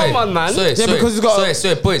 Sorry. Come on, man. Sorry, because he's got-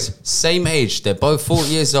 Sorry, boys. Same age. They're both 40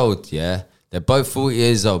 years old. Yeah, they're both 40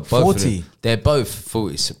 years old. Both 40? They're both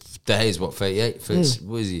 40. De Gea's what, 38?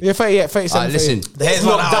 What is he? Yeah, 38, 37. Listen. He's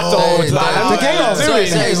not that old, De Gea. Sorry,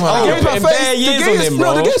 years on him,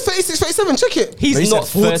 bro. De Gea's 36, 37. Check it. He's not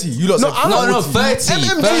 40. You lot said No,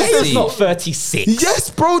 30. He's not 36.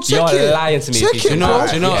 Yes, bro. Check You're it. lying to me. Check If you it, know- bro.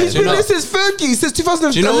 do you know- He's been there since Fergie, since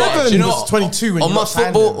 2011. Do you know what? Do you know He was 22 when on you my got signed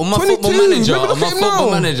football, him. on my 22. football manager, Remember, on my look at him football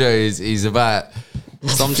now. manager is about.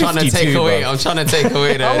 So I'm trying to 52, take away. bro. I'm trying to take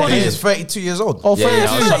away How old the. is 32 years old? Oh, Yeah, I'm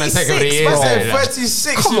 32. trying to take away the years. Man said there.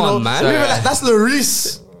 36. Come you know? on, man. Remember, like, that's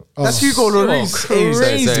Lloris. That's Hugo Lloris.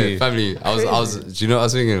 crazy. Family, I was. Do you know what I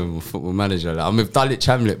was thinking? I'm a football manager. Like, I'm with Dalit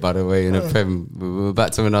Chamlet, by the way, in the Prem. We're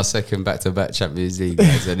about to win our second back-to-back Champions League,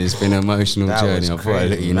 guys, and it's been an emotional journey. I thought I'd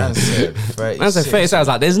let you know. Man said Man said 36. I was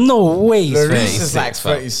like, there's no way he's Lloris 36. is like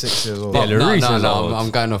 36 years old. Yeah, Lloris is No, old.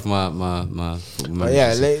 I'm going off my football But manager.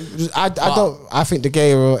 yeah, I think De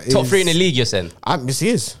Gea is Top three in the league, you're saying? Yes, he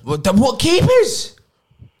is. What keepers?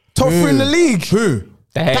 Top three in the league. Who?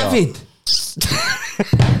 De Gea. David.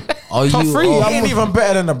 Are Top you? three. He I'm- ain't even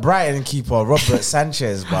better than the Brighton keeper, Robert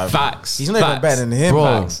Sanchez, bro. Facts. He's not even Facts. better than him, Bro,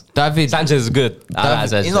 Facts. David. Sanchez is good.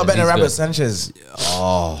 He's not better than Robert Sanchez.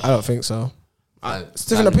 I don't think so. It's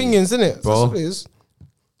different David. opinions, isn't it? Bro. That's what it is.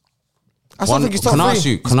 I still think he's top Can I three. ask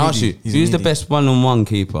you? Can I ask you? He's Who's the meaty. best one-on-one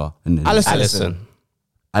keeper? in the league? Alisson.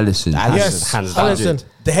 Alisson. Yes, Hands down. Alisson.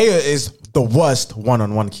 De Gea is the worst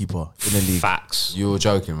one-on-one keeper in the league. Facts. You're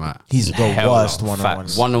joking, right? He's the Hell worst no. one-on-one.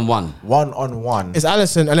 Facts. One-on-one. One-on-one. It's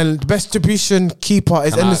Alisson, and then the best distribution keeper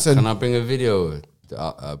is Can Ederson. I bring a video?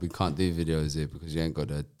 We can't do videos here because you ain't got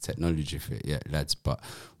the technology for it yet, lads. But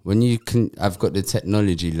when you can, I've got the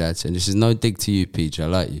technology, lads, and this is no dig to you, Peach. I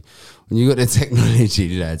like you. When you got the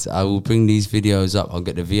technology, lads, I will bring these videos up. I'll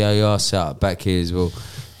get the VAR set up back here as well.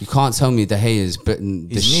 You can't tell me De Gea's but the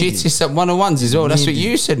He's needy. shittest at one-on-ones as well. That's what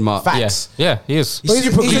you said, Mark. Facts. Yeah, he is. But he's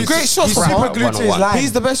a great shot He's stopper. super glued to his line.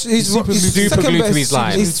 He's the best. He's super second glued to best. his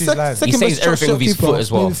line. He's Glued to his line. second He saves best everything shot with his keeper, foot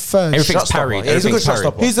as well. maybe third. Everything's Shot stopper. parried. Yeah, he's a good Everything's shot parried.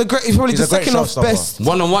 stopper. He's a great. He's probably He's the a great second shot of stopper. best.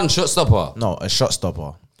 One-on-one shot stopper. No, a shot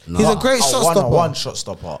stopper. He's a great shot stopper. One-on-one shot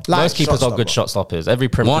stopper. Most keepers shot are good stopper. shot stoppers. Every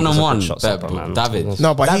Premier League One-on-one, shot stopper, man. David.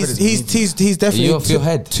 No, but David he's is definitely you off your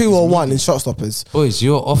head? 2 or 1 in shot stoppers. Boys,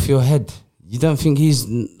 you're off your head. You don't think he's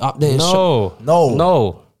up there?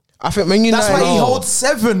 No. I think Man United. That's why he holds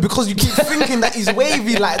 7, because you keep thinking that he's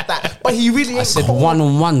wavy like that, but he really ain't. I said cold.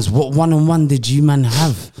 one-on-ones. What one-on-one did you man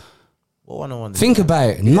have? What one-on-one? Think about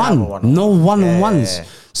it. He didn't have a None. one-on-one. No one-on-ones. Yeah.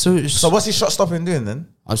 So what's his shot stopping doing then?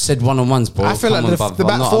 I've said one-on-ones, bro. I feel Come like on, bruv. the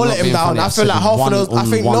back I'm four not let him being down. funny. I feel like said half of those. I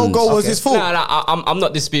think no one-on-ones. goal was Okay. his fault. I'm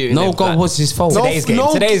not disputing No it, goal but was his fault. Today's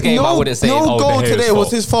game, I wouldn't say. No oh, goal De Gea's today fault.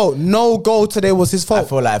 was his fault. No goal today was his I fault.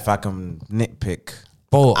 feel like if I can nitpick,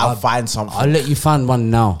 Bro, I'll find something. I'll let you find one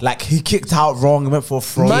now. Like he kicked out wrong, went for a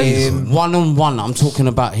throw in. One-on-one. I'm talking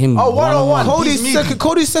about him. Oh, one-on-one. Cody's He's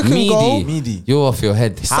second goal. Meaty. You're off your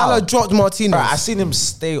head. Salah dropped Martinez. Bro, I seen him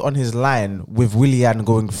stay on his line with Willian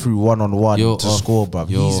going through one-on-one You're to off score, bruv.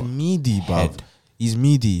 your He's meaty, bruv. head. He's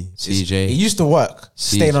meaty. CJ. It used to work,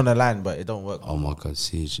 CJ. staying on the line, but it don't work. Oh my God,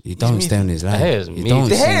 Siege. He don't meaty. stay on his line. De Gea's He meaty. don't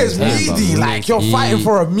The stay on hair is his line, meaty. bruv. Like you're He- fighting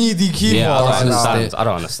for a meaty keeper. Yeah, I right don't now. understand. I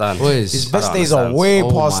don't understand. Boys, His I best don't days are understand. way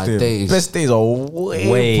Oh past my him. days. Best days are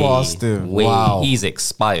way past him. Wow. He's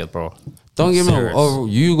expired, bro. Don't get me wrong. Serious. Oh,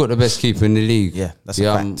 you got the best keeper in the league. Yeah, that's a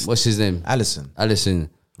fact. What's his name? Alisson. Alisson.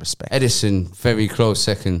 Respect. Edison, very close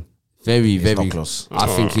second. Very close. I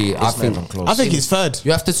think he's third.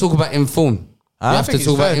 You have to talk about inform. You have to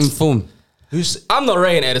talk about inform. I'm not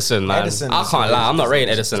rating Edison, man. I can't lie. I'm not rating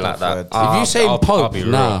Edison like that. If you say Pope,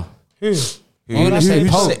 nah. Who'd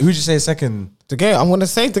you say second? De Gea. I'm gonna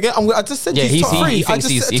say De Gea. I just said he's top three. He thinks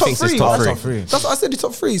he's top three. That's what I said. He's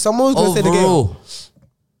top three. So I'm always gonna say De Gea.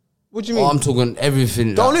 What do you mean? I'm talking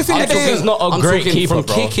everything. The only thing De Gea is not a great keeper, from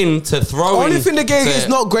kicking to throwing. The only thing De Gea is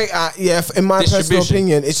not great at, in my personal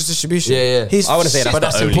opinion, it's just distribution. Yeah. I wouldn't say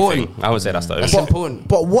that's important. I would say that's the only That's important.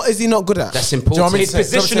 But what is he not good at? That's important. His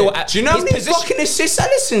positional. Do you know how many fucking assists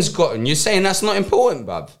Alisson's gotten? You're saying that's not important,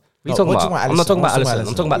 bruv? What are you talking about? I'm not talking about Alisson.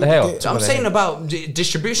 I'm talking about De Gea. I'm saying about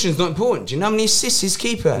distribution is not important. Do you know how many assists his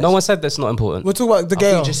keeper has? No one said that's not important. We're talking about De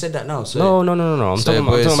Gea. You just said that now. No. I'm talking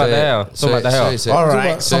about De Gea. All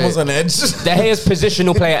right, someone's on edge. De Gea's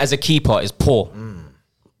positional player as a keeper is poor.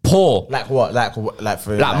 Poor. Like what? Like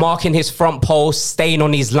marking his front post, staying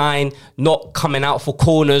on his line, not coming out for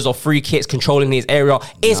corners or free kicks, controlling his area.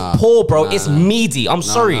 It's poor, bro. It's meaty. I'm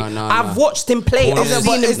sorry. I've watched him play. I've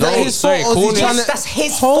seen him play. That's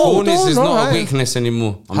his fault. Corners is not a weakness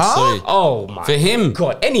anymore. I'm sorry. Oh my for him.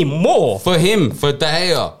 God, anymore. For him, for De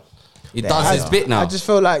Gea. He does his bit now. I just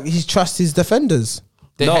feel like he trusts his defenders.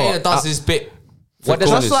 De Gea does his bit.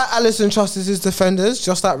 Just like Alisson trusts his defenders,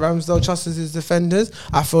 just like Ramsdale trusts his defenders,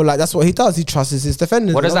 I feel like that's what he does. He trusts his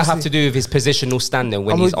defenders. What does that have to do with his positional standing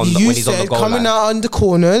when he's on the goal coming line? out on the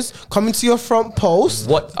corners, coming to your front post?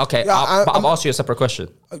 What? Okay, I've asked you a separate question.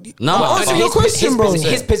 No, I'm asking you a question, bro.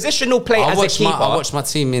 His positional play as a keeper. I watch my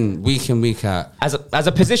team in week out. As a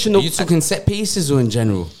positional. Are you talking set pieces or in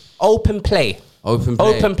general? Open play. Open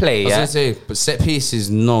play. Yeah. I was gonna say, but set pieces,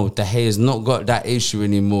 no. De Gea's not got that issue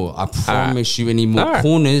anymore. I promise you anymore.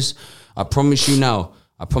 Corners, I promise you now.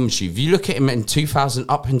 I promise you. If you look at him in 2000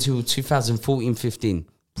 up until 2014-15,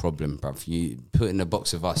 problem, bruv. You put in the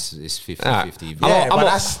box of us, it's 50-50. Yeah, but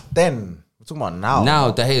that's then. We're talking about now. Now,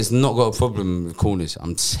 De Gea's not got a problem with corners.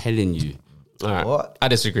 I'm telling you. All right. What? I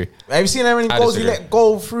disagree. Have you seen how many goals he let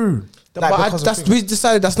go through? We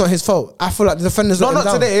decided that's not his fault. I feel like the defenders.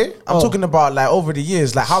 Not today. I'm talking about like over the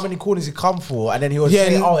years, like how many corners he come for, and then he would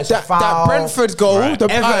say, "Oh, it's a foul." That Brentford goal, right.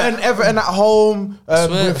 Everton at home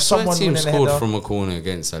with someone team scored from a corner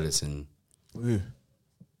against Alisson.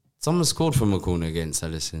 Someone scored from a corner against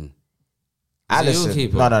Alisson.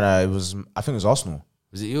 Alisson? No. It was. I think it was Arsenal.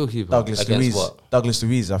 Was it your keeper? Douglas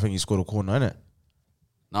Luiz. I think he scored a corner, innit?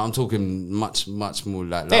 No, I'm talking much more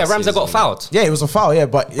like. Yeah, Ramsdale got fouled. Yeah, it was a foul. Yeah,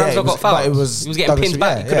 but Ramsdale got fouled. He was getting pinned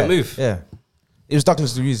back. He couldn't move. Yeah, it was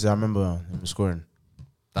Douglas Luiz. I remember him scoring.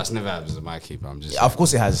 That's never happened to my keeper. I'm just. Yeah, of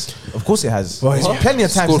course it has. Well, it's plenty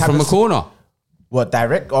of times scored from a corner. What,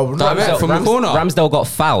 direct? Or direct from a corner. Ramsdale got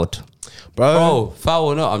fouled. Bro, foul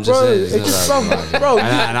or not? I'm just saying. Bro,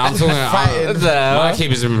 and I'm talking about my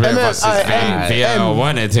keepers in breakfast via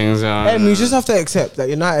one of things. You just have to accept that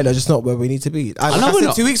United are just not where we need to be. I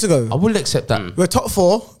said 2 weeks ago. I will accept that. We're top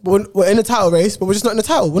 4, but we're in the title race, but we're just not in the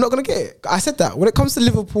title. We're not going to get it. I said that. When it comes to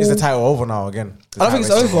Liverpool, is the title over now again? I don't think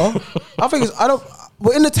it's over.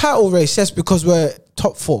 We're in the title race, yes, because we're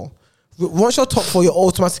top 4. Once you're top 4, you're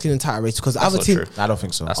automatically in the title race because the other team. I don't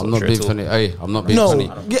think so. I'm not being funny. Hey, I'm not being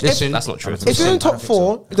funny. Listen, that's not true. If you're in top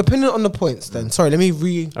 4, depending on the points, then sorry. Let me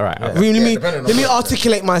let me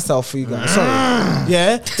articulate myself for you guys. Sorry.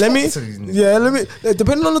 Let me.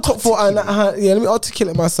 Depending on the top 4, and let me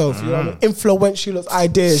articulate myself. You know, influential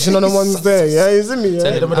ideas. You know the ones there. Yeah, you see me.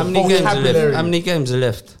 Yeah? How many games are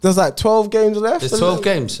left? There's like 12 games left. There's 12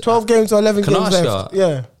 games. 12 games or 11 games left.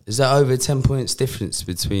 Yeah. Is that over 10 points difference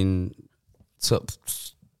between top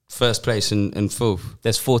first place and fourth?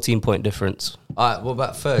 There's 14-point difference. All right, what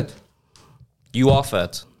about third? You are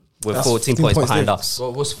third with 14 points behind us.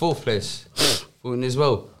 Well, what's fourth place? 14 as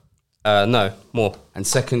well? No, more. And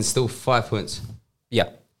second still 5 points? Yeah.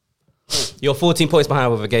 You're 14 points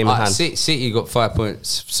behind with a game in hand. City got 5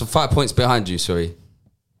 points. So 5 points behind you, sorry.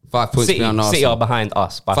 5 points behind us. City are behind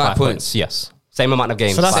us by 5 points. Yes. Same amount of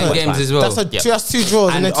games. So that's 10 games as well. That's 2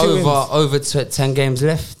 draws and then 2 wins. Over 10 games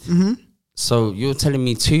left. Mm-hmm. So you're telling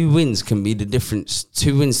me 2 wins can be the difference.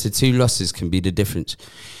 2 wins to 2 losses can be the difference.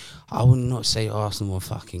 I would not say Arsenal were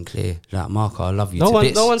fucking clear. Like, Marco, I love you to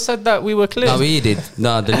bits. No one said that we were clear. No, he did.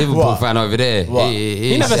 No, the Liverpool fan over there.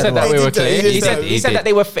 He never said that we were clear. He said that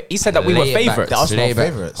they were. He said that we were favourites. The Arsenal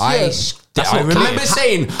favourites. I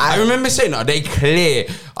remember saying, are they clear?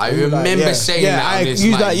 I remember saying that.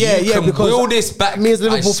 Because will this back. Me as a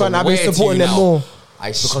Liverpool fan, I've been supporting them more.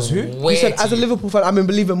 Because who? He said, as a Liverpool fan, I've been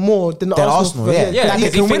believing more than Arsenal.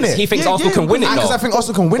 He thinks Arsenal can win it. Because I think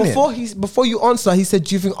Arsenal can win it. Before you answer, he said,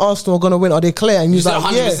 "Do you think Arsenal are gonna win? Are they clear?" And you said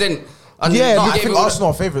 100%. I think Arsenal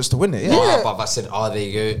are favourites to win it. Yeah. But I said, are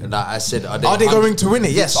they going to win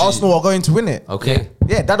it? Yes, Arsenal are going to win it. Okay.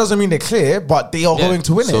 Yeah, that doesn't mean they're clear, but they are going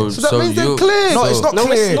to win it. So that means they're clear. No, it's not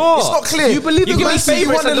clear. It's not clear. You believe in Man City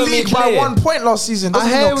won the league by 1 point last season. I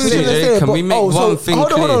hear what you're saying. Can we make one thing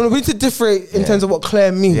clear? Hold on. We need to differentiate in terms of what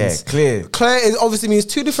clear means. Yeah, clear. Clear obviously means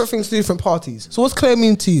two different things to different parties. So what's clear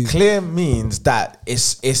mean to you? Clear means that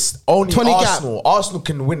it's only 20 Arsenal. gap. Arsenal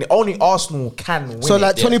can win it. Only Arsenal can win it. So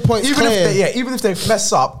like 20 points even clear. Even if they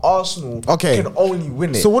mess up, Arsenal can only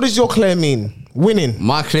win it. So what does your clear mean? Winning.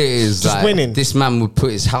 My clear is just like winning. This man would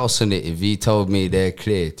put his house on it if he told me they're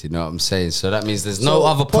clear. Do you know what I'm saying? So that means there's no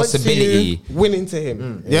other possibility. Winning to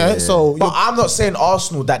him. Yeah. So, but I'm not saying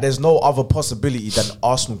Arsenal that there's no other possibility that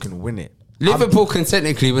Arsenal can win it. Liverpool can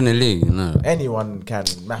technically win the league. No. Anyone can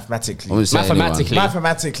mathematically.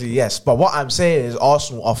 Mathematically, yes. But what I'm saying is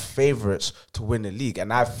Arsenal are favourites to win the league,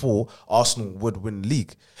 and I thought Arsenal would win the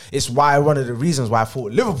league. It's one of the reasons why I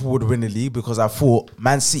thought Liverpool would win the league, because I thought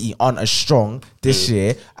Man City aren't as strong this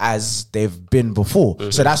year as they've been before.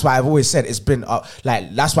 So that's why I've always said it's been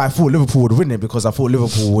that's why I thought Liverpool would win it, because I thought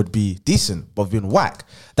Liverpool would be decent but been whack.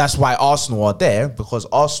 That's why Arsenal are there, because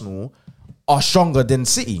Arsenal are stronger than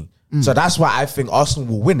City. So that's why I think Arsenal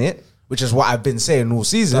will win it, which is what I've been saying all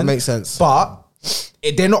season. That makes sense. But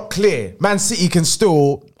they're not clear. Man City can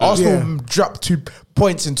still... Arsenal drop 2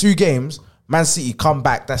 points in 2 games. Man City come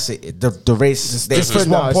back. That's it. The race is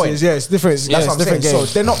different. 1 point. It's different. That's what I'm saying. So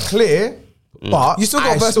they're not clear, but you still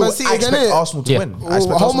got versus Man City again. I expect Arsenal to win. I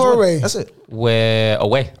expect home or away? That's it. We're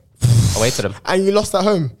away to them. And you lost at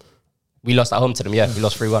home. We lost at home to them. Yeah, we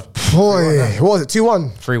lost 3-1. Boy, what was it?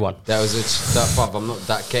 2-1. 3-1. That was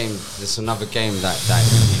that game. There's another game that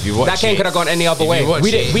if you watch that game could have gone any other way.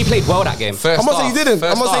 We played well that game. I'm not saying you didn't.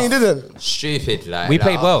 I'm not saying you didn't. Stupid. We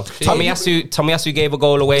played well. Tomiyasu gave a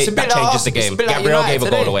goal away. That changes the game. Gabriel gave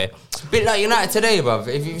a goal away. It's a bit like United today, bruv.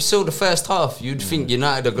 If you saw the first half, you'd think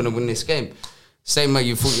United are going to win this game. Same way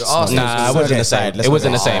you thought your Arsenal. Nah, it wasn't the same. It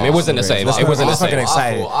wasn't the same. It wasn't the same. It wasn't the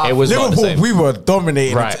same. It was Liverpool. We were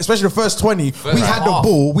dominating, especially the first 20. We had the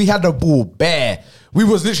ball. We had the ball bare. We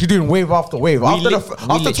was literally doing wave after wave.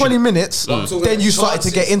 After 20 minutes, then you started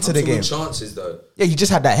to get into the game. Chances though. Yeah, you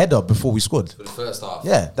just had that header before we scored. For the first half.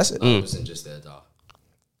 Yeah, that's it. It wasn't just there,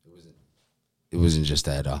 It wasn't just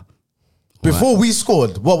there, Before we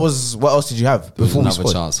scored, what else did you have before we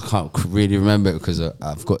scored? Chance. I can't really remember it because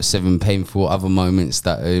I've got 7 painful other moments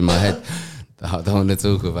that are in my head that I don't want to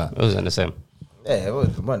talk about. It wasn't the same. Yeah, it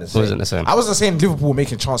wasn't the same. I wasn't saying Liverpool were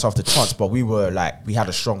making chance after chance, but we had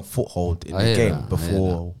a strong foothold in the game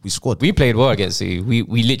before we scored. We played well against City.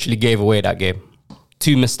 We literally gave away that game.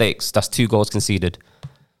 2 mistakes. That's 2 goals conceded.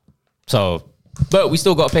 So, but we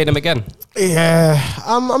still got to play them again. Yeah,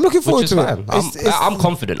 I'm looking forward to it. I'm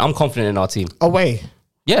confident. I'm confident in our team. Away.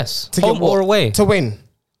 Yes. Home or away. To win.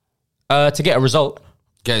 To get a result.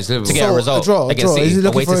 A draw. Against City. Is he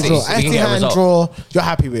looking for a draw? Empty-hand draw, you're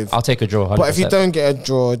happy with. I'll take a draw. 100%. But if you don't get a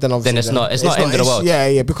draw, then obviously it's not end of the world.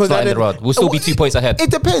 Yeah, because it's not end of the world. We'll still be 2 points ahead.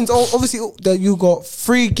 It depends. Obviously, that you got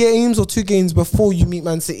 3 games or 2 games before you meet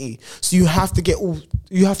Man City, so you have to get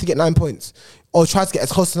 9 points, or try to get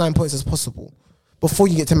as close to 9 points as possible before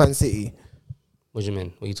you get to Man City. What do you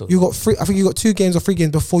mean? What are you talking? You got 3. I think you got 2 games or 3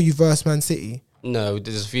 games before you verse Man City. No,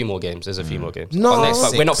 there's a few more games. No,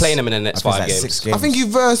 we're not playing them in the next 5 games. 6 games. I think you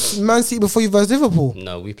verse Man City before you verse Liverpool.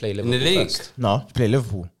 No, we play Liverpool in the league. first. No, you play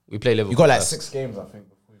Liverpool. We play Liverpool. You got like first. 6 games, I think.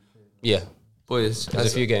 Yeah, Boys,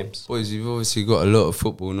 there's a few games. Boys, you've obviously got a lot of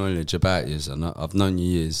football knowledge about you, and I've known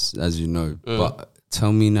you years, as you know. But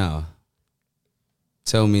tell me now.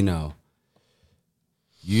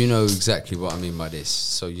 You know exactly what I mean by this.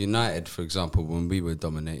 So United, for example, when we were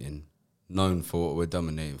dominating, known for what we're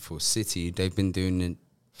dominating for. City, they've been doing the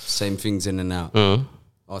same things in and out.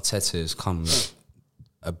 Arteta has come with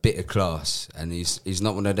a bit of class, and he's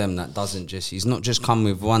not one of them that he's not just come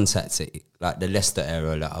with one tactic like the Leicester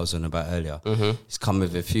era that I was on about earlier. He's come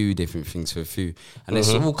with a few different things for a few, and it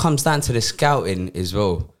all comes down to the scouting as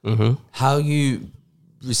well. How you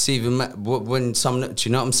receive when some, do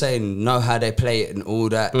you know what I'm saying? Know how they play it and all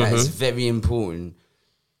that. That is very important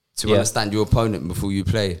to understand your opponent before you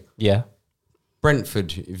play. Yeah.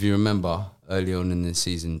 Brentford, if you remember, early on in the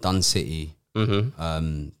season, Dun City. It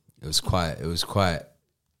was quite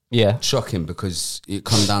shocking because it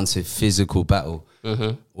come down to physical battle.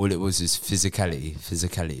 All it was is physicality.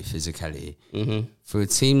 For a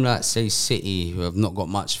team like, say, City, who have not got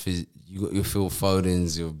much, you got your Phil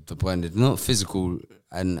Fodens, your De Bruyne, not physical,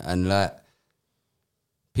 and like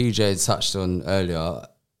PJ had touched on earlier,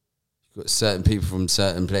 got certain people from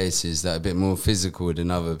certain places that are a bit more physical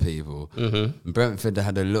than other people. And Brentford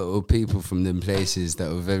had a lot of people from them places that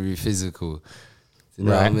were very physical. You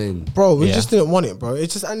know what I mean? Bro, we just didn't want it, bro.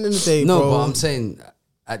 It's just at the end of the day, no, bro. but I'm saying,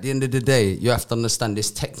 at the end of the day, you have to understand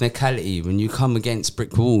this technicality. When you come against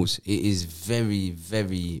brick walls, it is very,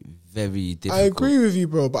 very, very difficult. I agree with you,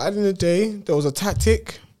 bro. But at the end of the day, there was a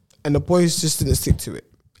tactic, and the boys just didn't stick to it.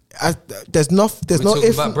 There's no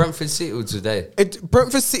talking about Brentford City today.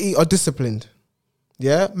 Brentford City are disciplined.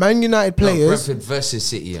 Yeah, Man United players. Brentford versus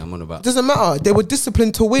City, I'm on about. Doesn't matter. They were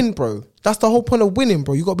disciplined to win, bro. That's the whole point of winning,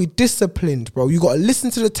 bro. You got to be disciplined, bro. You got to listen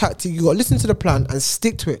to the tactic. You got to listen to the plan and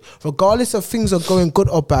stick to it. Regardless of things are going good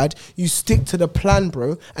or bad, you stick to the plan,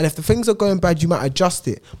 bro. And if the things are going bad, you might adjust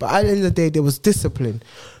it. But at the end of the day, there was discipline.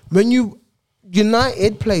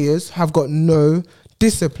 United players have got no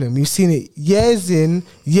discipline. We've seen it years in,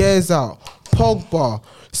 years out. Pogba,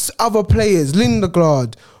 other players,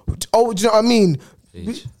 Lindegaard. Oh, do you know what I mean?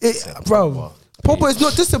 Bro, Pogba is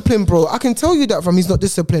not disciplined, bro. I can tell you that he's not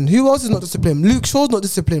disciplined. Who else is not disciplined? Luke Shaw's not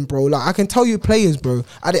disciplined, bro. Like, I can tell you players, bro.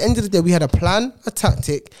 At the end of the day, we had a plan, a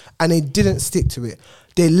tactic, and they didn't stick to it.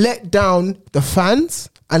 They let down the fans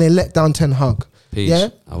and they let down Ten Hag. Peach, yeah,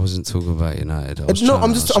 I wasn't talking about United.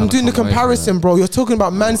 I'm doing the comparison, bro. You're talking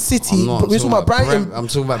about Man City, but we're talking about Brighton. I'm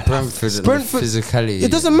talking about Brentford and the physicality.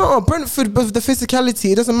 It doesn't matter. Brentford, but the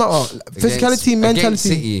physicality, it doesn't matter. Physicality, mentality.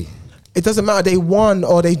 City. It doesn't matter. They won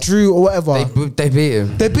or they drew or whatever. They beat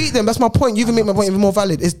him. They beat them. That's my point. You even make my point even more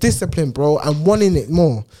valid. It's discipline, bro, and wanting it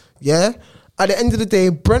more. Yeah. At the end of the day,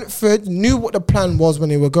 Brentford knew what the plan was when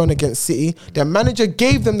they were going against City. Their manager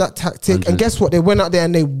gave them that tactic, and guess what? They went out there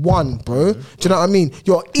and they won, bro. Do you know what I mean?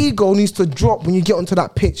 Your ego needs to drop when you get onto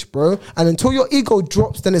that pitch, bro. And until your ego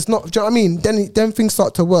drops, then it's not. Do you know what I mean? Then things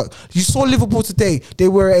start to work. You saw Liverpool today. They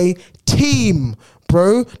were a team,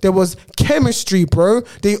 bro. There was chemistry, bro.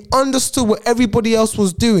 They understood what everybody else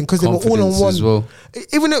was doing because they were all on one. As well.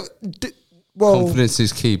 Even if. Confidence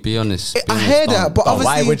is key. Be honest. I hear that, but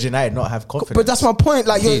obviously, why would United not have confidence? But that's my point.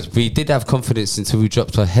 Like, we did have confidence until we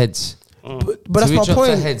dropped our heads. But that's my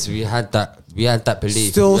point. Our heads, we had that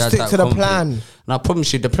belief. Still stick to the plan. And I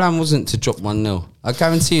promise you, the plan wasn't to drop 1-0. I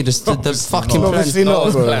guarantee you, the fucking plan.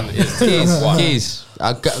 Keys.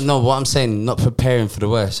 No, what I'm saying, not preparing for the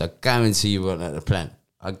worst. I guarantee you weren't at the plan.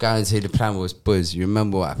 I guarantee the plan was buzz. You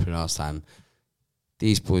remember what happened last time?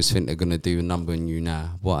 These boys think they're going to do a number on you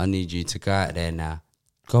now. What I need you to go out there now.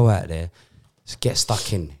 Go out there. Get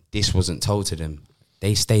stuck in. This wasn't told to them.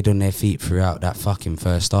 They stayed on their feet throughout that fucking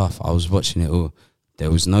first half. I was watching it all. There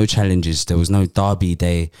was no challenges. There was no derby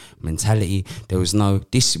day mentality. There was no,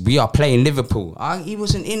 we are playing Liverpool. He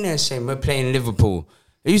wasn't in there saying, we're playing Liverpool.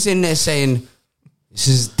 He was in there saying,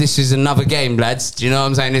 this is another game, lads. Do you know what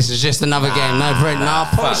I'm saying? This is just another game. No, Brent. No, I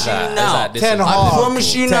promise you now. I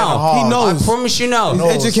promise you now. He knows. I promise you now.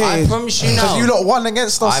 He's educated. I promise you now. Because you lot won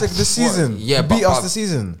against us this season. Yeah, beat us this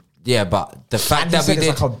season. Yeah, but the fact that we did,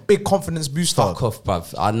 it's like a big confidence booster. Fuck off,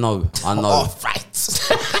 bruv. I know. Oh, right.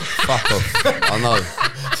 Fuck off. I know.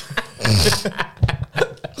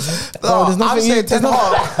 No, there's nothing.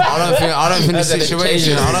 I don't think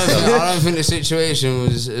the situation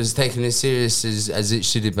was taken as serious as it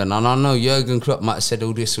should have been. And I know Jurgen Klopp might have said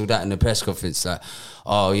all this or that in the press conference, like,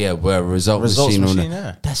 oh yeah, we're a result machine.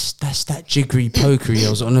 Yeah. That's that jiggery pokery I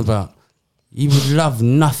was on about. You would love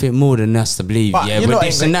nothing more than us to believe, but but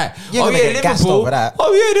this and that. Oh yeah, Liverpool.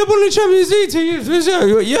 Oh yeah, they won the Champions League 2 years.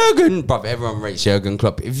 Jurgen, bruv, everyone rates Jurgen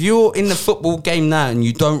Klopp. If you're in the football game now and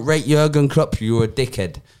you don't rate Jurgen Klopp, you're a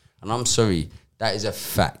dickhead. And I'm sorry, that is a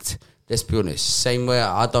fact. Let's be honest. Same way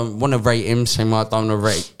I don't want to rate him, same way I don't want to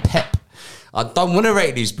rate Pep. I don't want to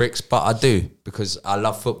rate these bricks, but I do because I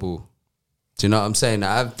love football. Do you know what I'm saying?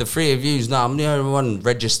 I have the three of yous now. I'm the only one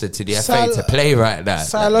registered to the FA to play right now.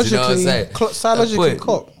 Psychologically,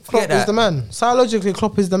 Klopp is the man. Psychologically,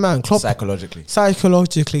 Klopp is the man.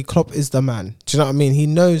 Psychologically, Klopp is the man. Do you know what I mean? He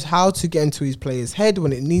knows how to get into his players' head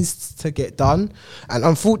when it needs to get done. And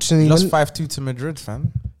unfortunately, he lost 5-2 to Madrid,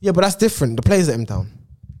 fam. Yeah, but that's different. The players let him down.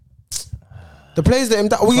 The players let him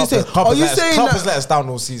down. What are you saying? Are you saying Klopp has let us down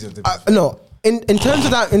all season? No. In terms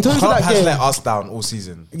of that, Klopp has game, let us down all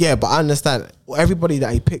season. Yeah, but I understand. Everybody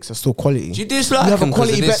that he picks are still quality. Do you dislike him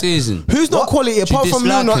because of this season? Who's not quality apart from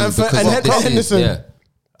Luna and Henderson? Yeah.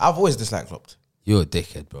 I've always disliked Klopp. You're a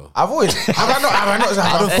dickhead, bro. Have I not?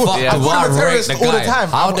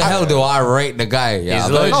 How the hell do I rate the guy? Yeah, his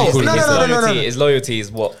loyalty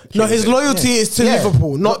is what? No, his loyalty is to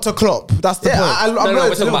Liverpool, not to Klopp. That's the point. We're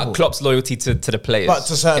talking about Klopp's loyalty to the players. But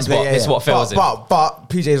to certain players, it's what fails him. But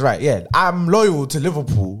PJ's right. Yeah, I'm loyal to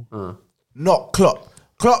Liverpool, not Klopp.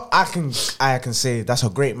 Klopp, I can say that's a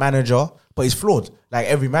great manager, but but he's flawed. Like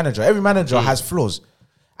every manager has flaws,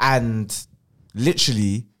 and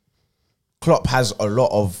literally, Klopp has a lot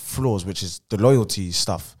of flaws, which is the loyalty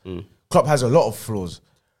stuff. Klopp has a lot of flaws,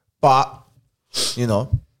 but you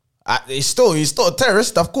know, he's still a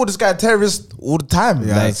terrorist. I've called this guy a terrorist all the time.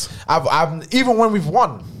 Yes. Like, I've even when we've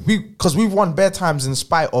won, because we've won bare times in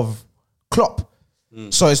spite of Klopp.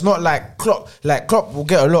 So it's not like Klopp. Like Klopp will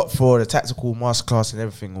get a lot for the tactical masterclass and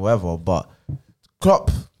everything, or whatever. But Klopp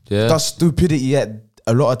does stupidity at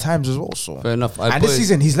a lot of times as well. So fair enough. And this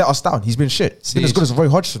season he's let us down. He's been shit. He's been as good as Roy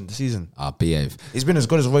Hodgson this season. Behave. He's been as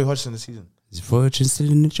good as Roy Hodgson this season. Is Roy Hodgson still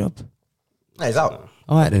in the job? No, he's out.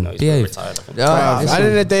 All right then, behave. At the end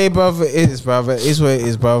of the day, bruv, it is, bruv. It is what it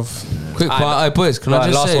is, bruv. Quick, boys, can I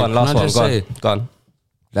just say? Last one. Go on.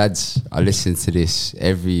 Lads, I listen to this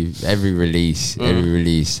every release,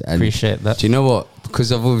 and appreciate that. Do you know what?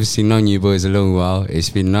 Because I've obviously known you boys a long while, it's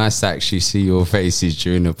been nice to actually see your faces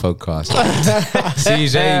during the podcast.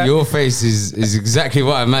 CJ, your face is exactly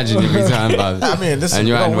what I imagined you'd be talking about. I mean, listen,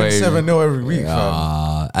 we don't win 7-0 every week,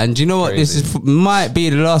 fam. And do you know what? Crazy. This might be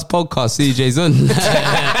the last podcast CJ's on.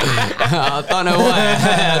 I don't know why.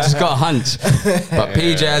 I just got a hunch. But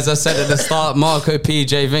PJ, as I said at the start, Marco,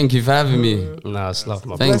 PJ, thank you for having me. No, it's love,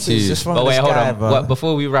 my Thank you. But wait, hold on. What,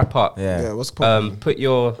 before we wrap up, Yeah. What's the put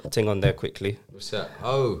your thing on there quickly. What's that?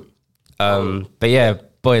 Oh. But yeah,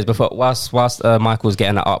 boys, whilst Michael's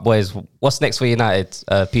getting that up, boys, what's next for United?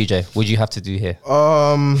 PJ, what do you have to do here?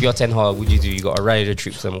 If you're Ten Hag, what do you do? You got to rally the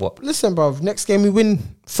troops and what? Listen, bruv. Next game we win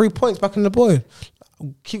 3 points back in the board.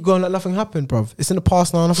 Keep going like nothing happened, bruv. It's in the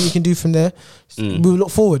past now. Nothing you can do from there. We look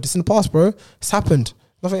forward. It's in the past, bro. It's happened.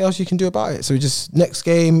 Nothing else you can do about it. So just next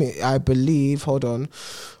game, I believe. Hold on.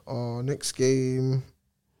 Next game.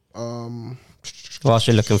 Whilst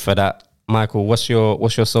you're looking for that, Michael, what's your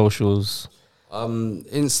socials?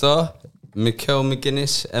 Insta, Mikel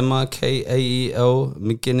McGuinness, Mikael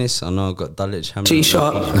McGuinness. I know I've got Dulwich Hammer.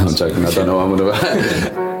 T-shirt. I'm joking. I don't know what I'm on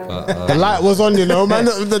about. The light was on, you know, man.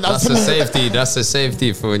 That's a safety. That's a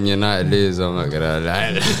safety for when United lose. I'm not gonna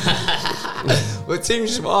lie. What team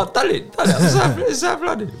just Dulwich? It's that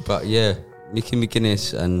bloody. But yeah, Mickey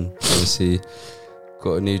McGuinness, and obviously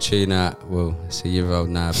got a new tune out. Well, it's a year old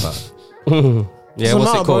now, but yeah, so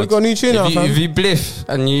what's it called? Got a new tune out, if you bliff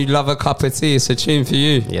and you love a cup of tea, it's a tune for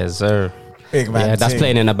you. Yes, sir. Big man. Yeah, that's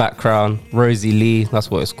playing in the background. Rosie Lee,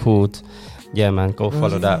 that's what it's called. Yeah, man, go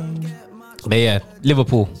follow that. But yeah,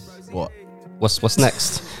 Liverpool. What? What's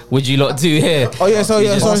next? What do you lot do here? Oh yeah, sorry.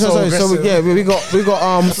 So we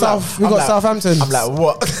got Southampton. I'm like,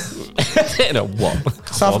 what? What?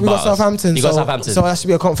 We got Southampton. You got Southampton. So that should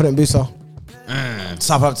be a confident booster.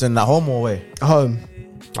 Southampton at home or away? Home.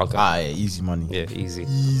 Okay. Yeah, easy money. Yeah, easy.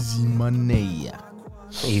 Easy money.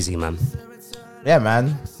 Easy, man. Yeah,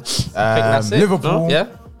 man. That's it. Liverpool. No? Yeah.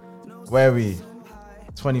 Where are we?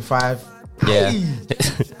 25. Yeah. Hey.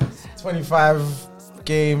 25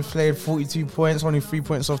 games played, 42 points, only 3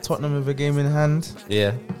 points off Tottenham with a game in hand.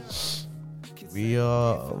 Yeah.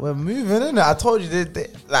 We're moving, innit? I told you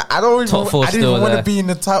like I don't even want to be in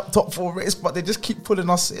the top 4 race, but they just keep pulling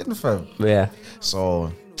us in, fam. Yeah.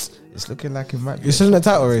 So it's looking like it might be. You're still in the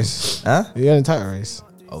title race. Huh? You're in the title race.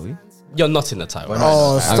 Are we? You're not in the title.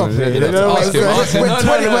 Oh, stop it. We're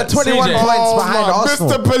 21 points behind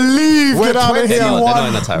Arsenal. Mr. Believe, We're get out of here. They're not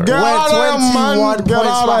in the title. We're 21 points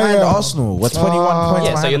behind Arsenal. We're 21 points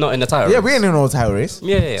Yeah, behind. so you're not in the title race. Yeah, we ain't in no title race.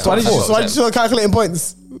 Yeah. So why did you start calculating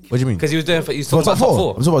points? What do you mean? Because he was doing he's talking top about top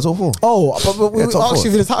 4. 4. I'm talking about top 4. Oh, but we top asked 4.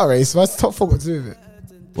 you for the title race. What's top 4 got to do with it?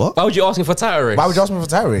 What? Why would you ask me for title race? Why would you ask me for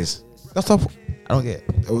title race? That's top. I don't get it.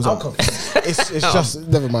 It was it's just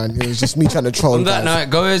never mind. It was just me trying to troll. On that guys. note,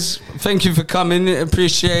 guys, thank you for coming.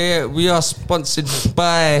 Appreciate it. We are sponsored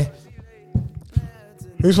by.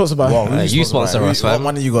 Who's sponsored by? Well, You sponsor us, fam. What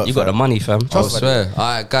money you got? You got the money, fam. I swear. All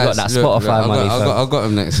right, guys. Got that Spotify money, I got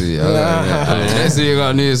him next to you. Next to you, got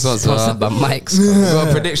a new sponsor. Sponsored by Mike's. We got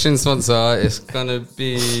a prediction sponsor. It's gonna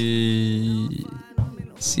be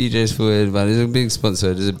CJ's Forward, but there's a big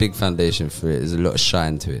sponsor. There's a big foundation for it. There's a lot of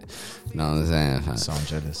shine to it. You know what I'm saying? So I'm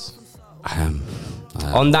jealous. I am.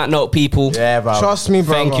 On that note, people. Yeah, bro. Trust me,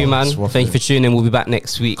 bro. Thank you, man. Thank you for tuning in. We'll be back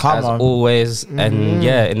next week as always. And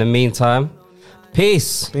yeah, in the meantime,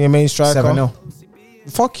 peace. Be a main striker. 7-0.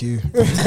 Fuck you.